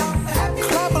 Because I'm happy.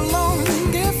 Clap along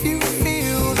if you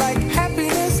feel like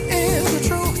happiness is the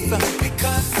truth.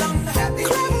 Because I'm happy.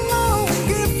 Clap along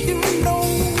if you know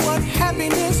what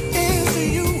happiness is to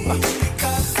you.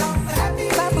 Because I'm happy.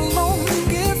 Clap along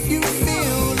if you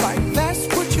feel like that's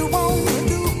what you want to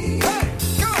do. Hey,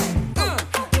 go!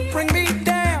 Bring me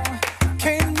down,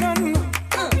 can't none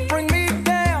bring me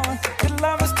down. Your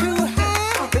love is too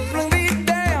high. Bring me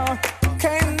down,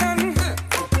 can't none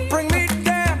bring me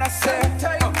down. I said,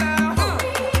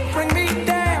 bring me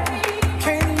down,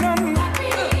 can't none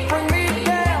bring me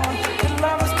down. Your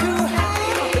love is too high.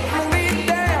 Bring me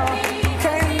down,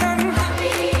 can't none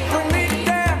bring me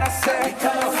down. I said,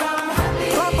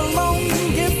 clap along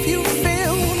if you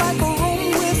feel like a room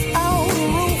without a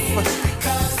roof.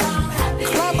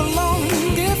 Clap along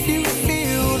if you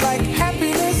feel like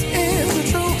happiness is the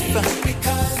truth.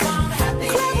 Because I'm happy.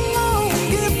 Clap along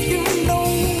if you know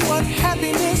what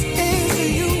happiness is to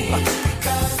you.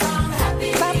 Because I'm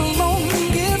happy. Clap along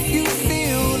if you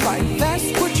feel like that's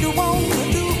what you want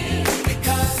to do.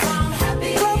 Because I'm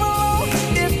happy. Clap along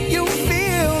if you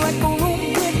feel like a room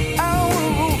without a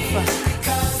roof.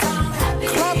 Because I'm happy.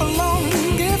 Clap along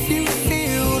if you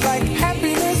feel like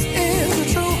happiness is the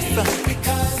truth.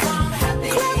 Because I'm happy.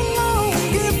 Clap along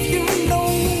if you know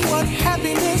what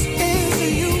happiness is to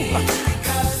you.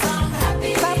 Because I'm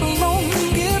happy. Clap along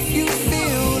if you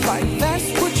feel like that's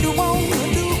what you want to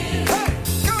do. Hey,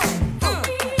 go!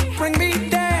 Bring me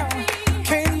down,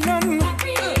 can't none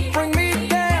bring me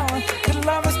down. Your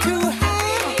love is too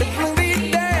high. Bring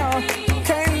me down,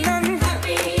 can't none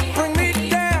bring me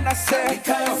down. I said,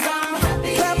 because I'm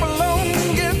happy. Clap along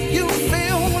if you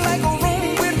feel like a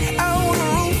room without a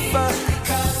roof.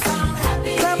 Because I'm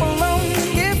happy. Clap along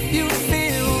if you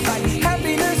feel like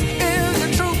happiness is the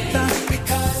truth.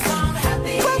 Because I'm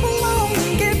happy. Clap along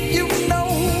if you know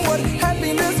what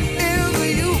happiness is to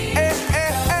you. Hey,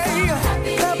 hey, hey.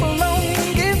 Clap along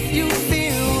if you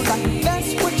feel like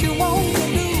that's what you want to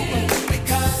do.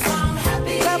 Because I'm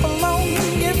happy. Clap along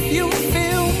if you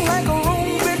feel like a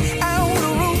room without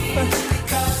a roof.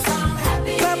 Because I'm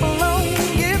happy. Clap along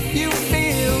if you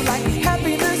feel like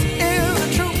happiness is the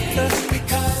truth.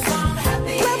 Because I'm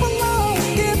happy. Clap along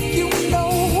if you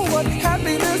know what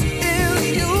happiness is to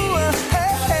you.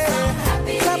 Hey,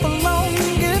 hey. Clap along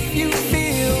if you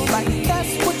feel like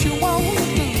that's what you want to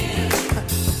do.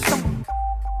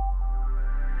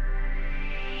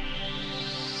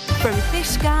 From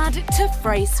Fishguard to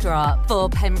Freystrop for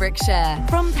Pembrokeshire.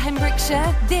 From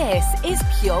Pembrokeshire, this is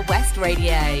Pure West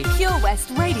Radio. Pure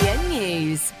West Radio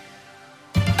News.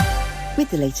 With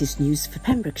the latest news for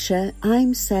Pembrokeshire,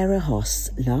 I'm Sarah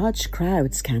Hoss. Large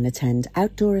crowds can attend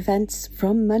outdoor events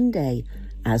from Monday,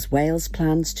 as Wales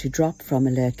plans to drop from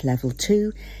Alert Level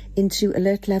 2 into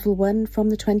Alert Level 1 from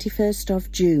the 21st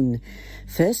of June.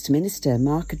 First Minister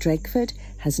Mark Drakeford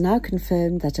has now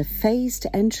confirmed that a phased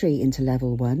entry into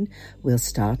Level 1 will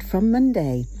start from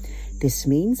Monday. This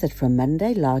means that from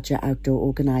Monday, larger outdoor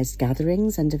organised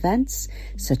gatherings and events,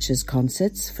 such as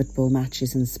concerts, football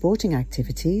matches and sporting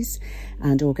activities,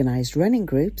 and organised running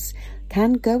groups,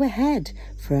 can go ahead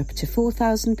for up to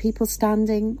 4,000 people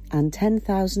standing and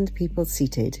 10,000 people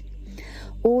seated.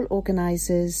 All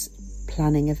organisers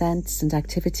planning events and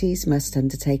activities must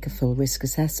undertake a full risk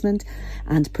assessment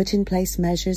and put in place measures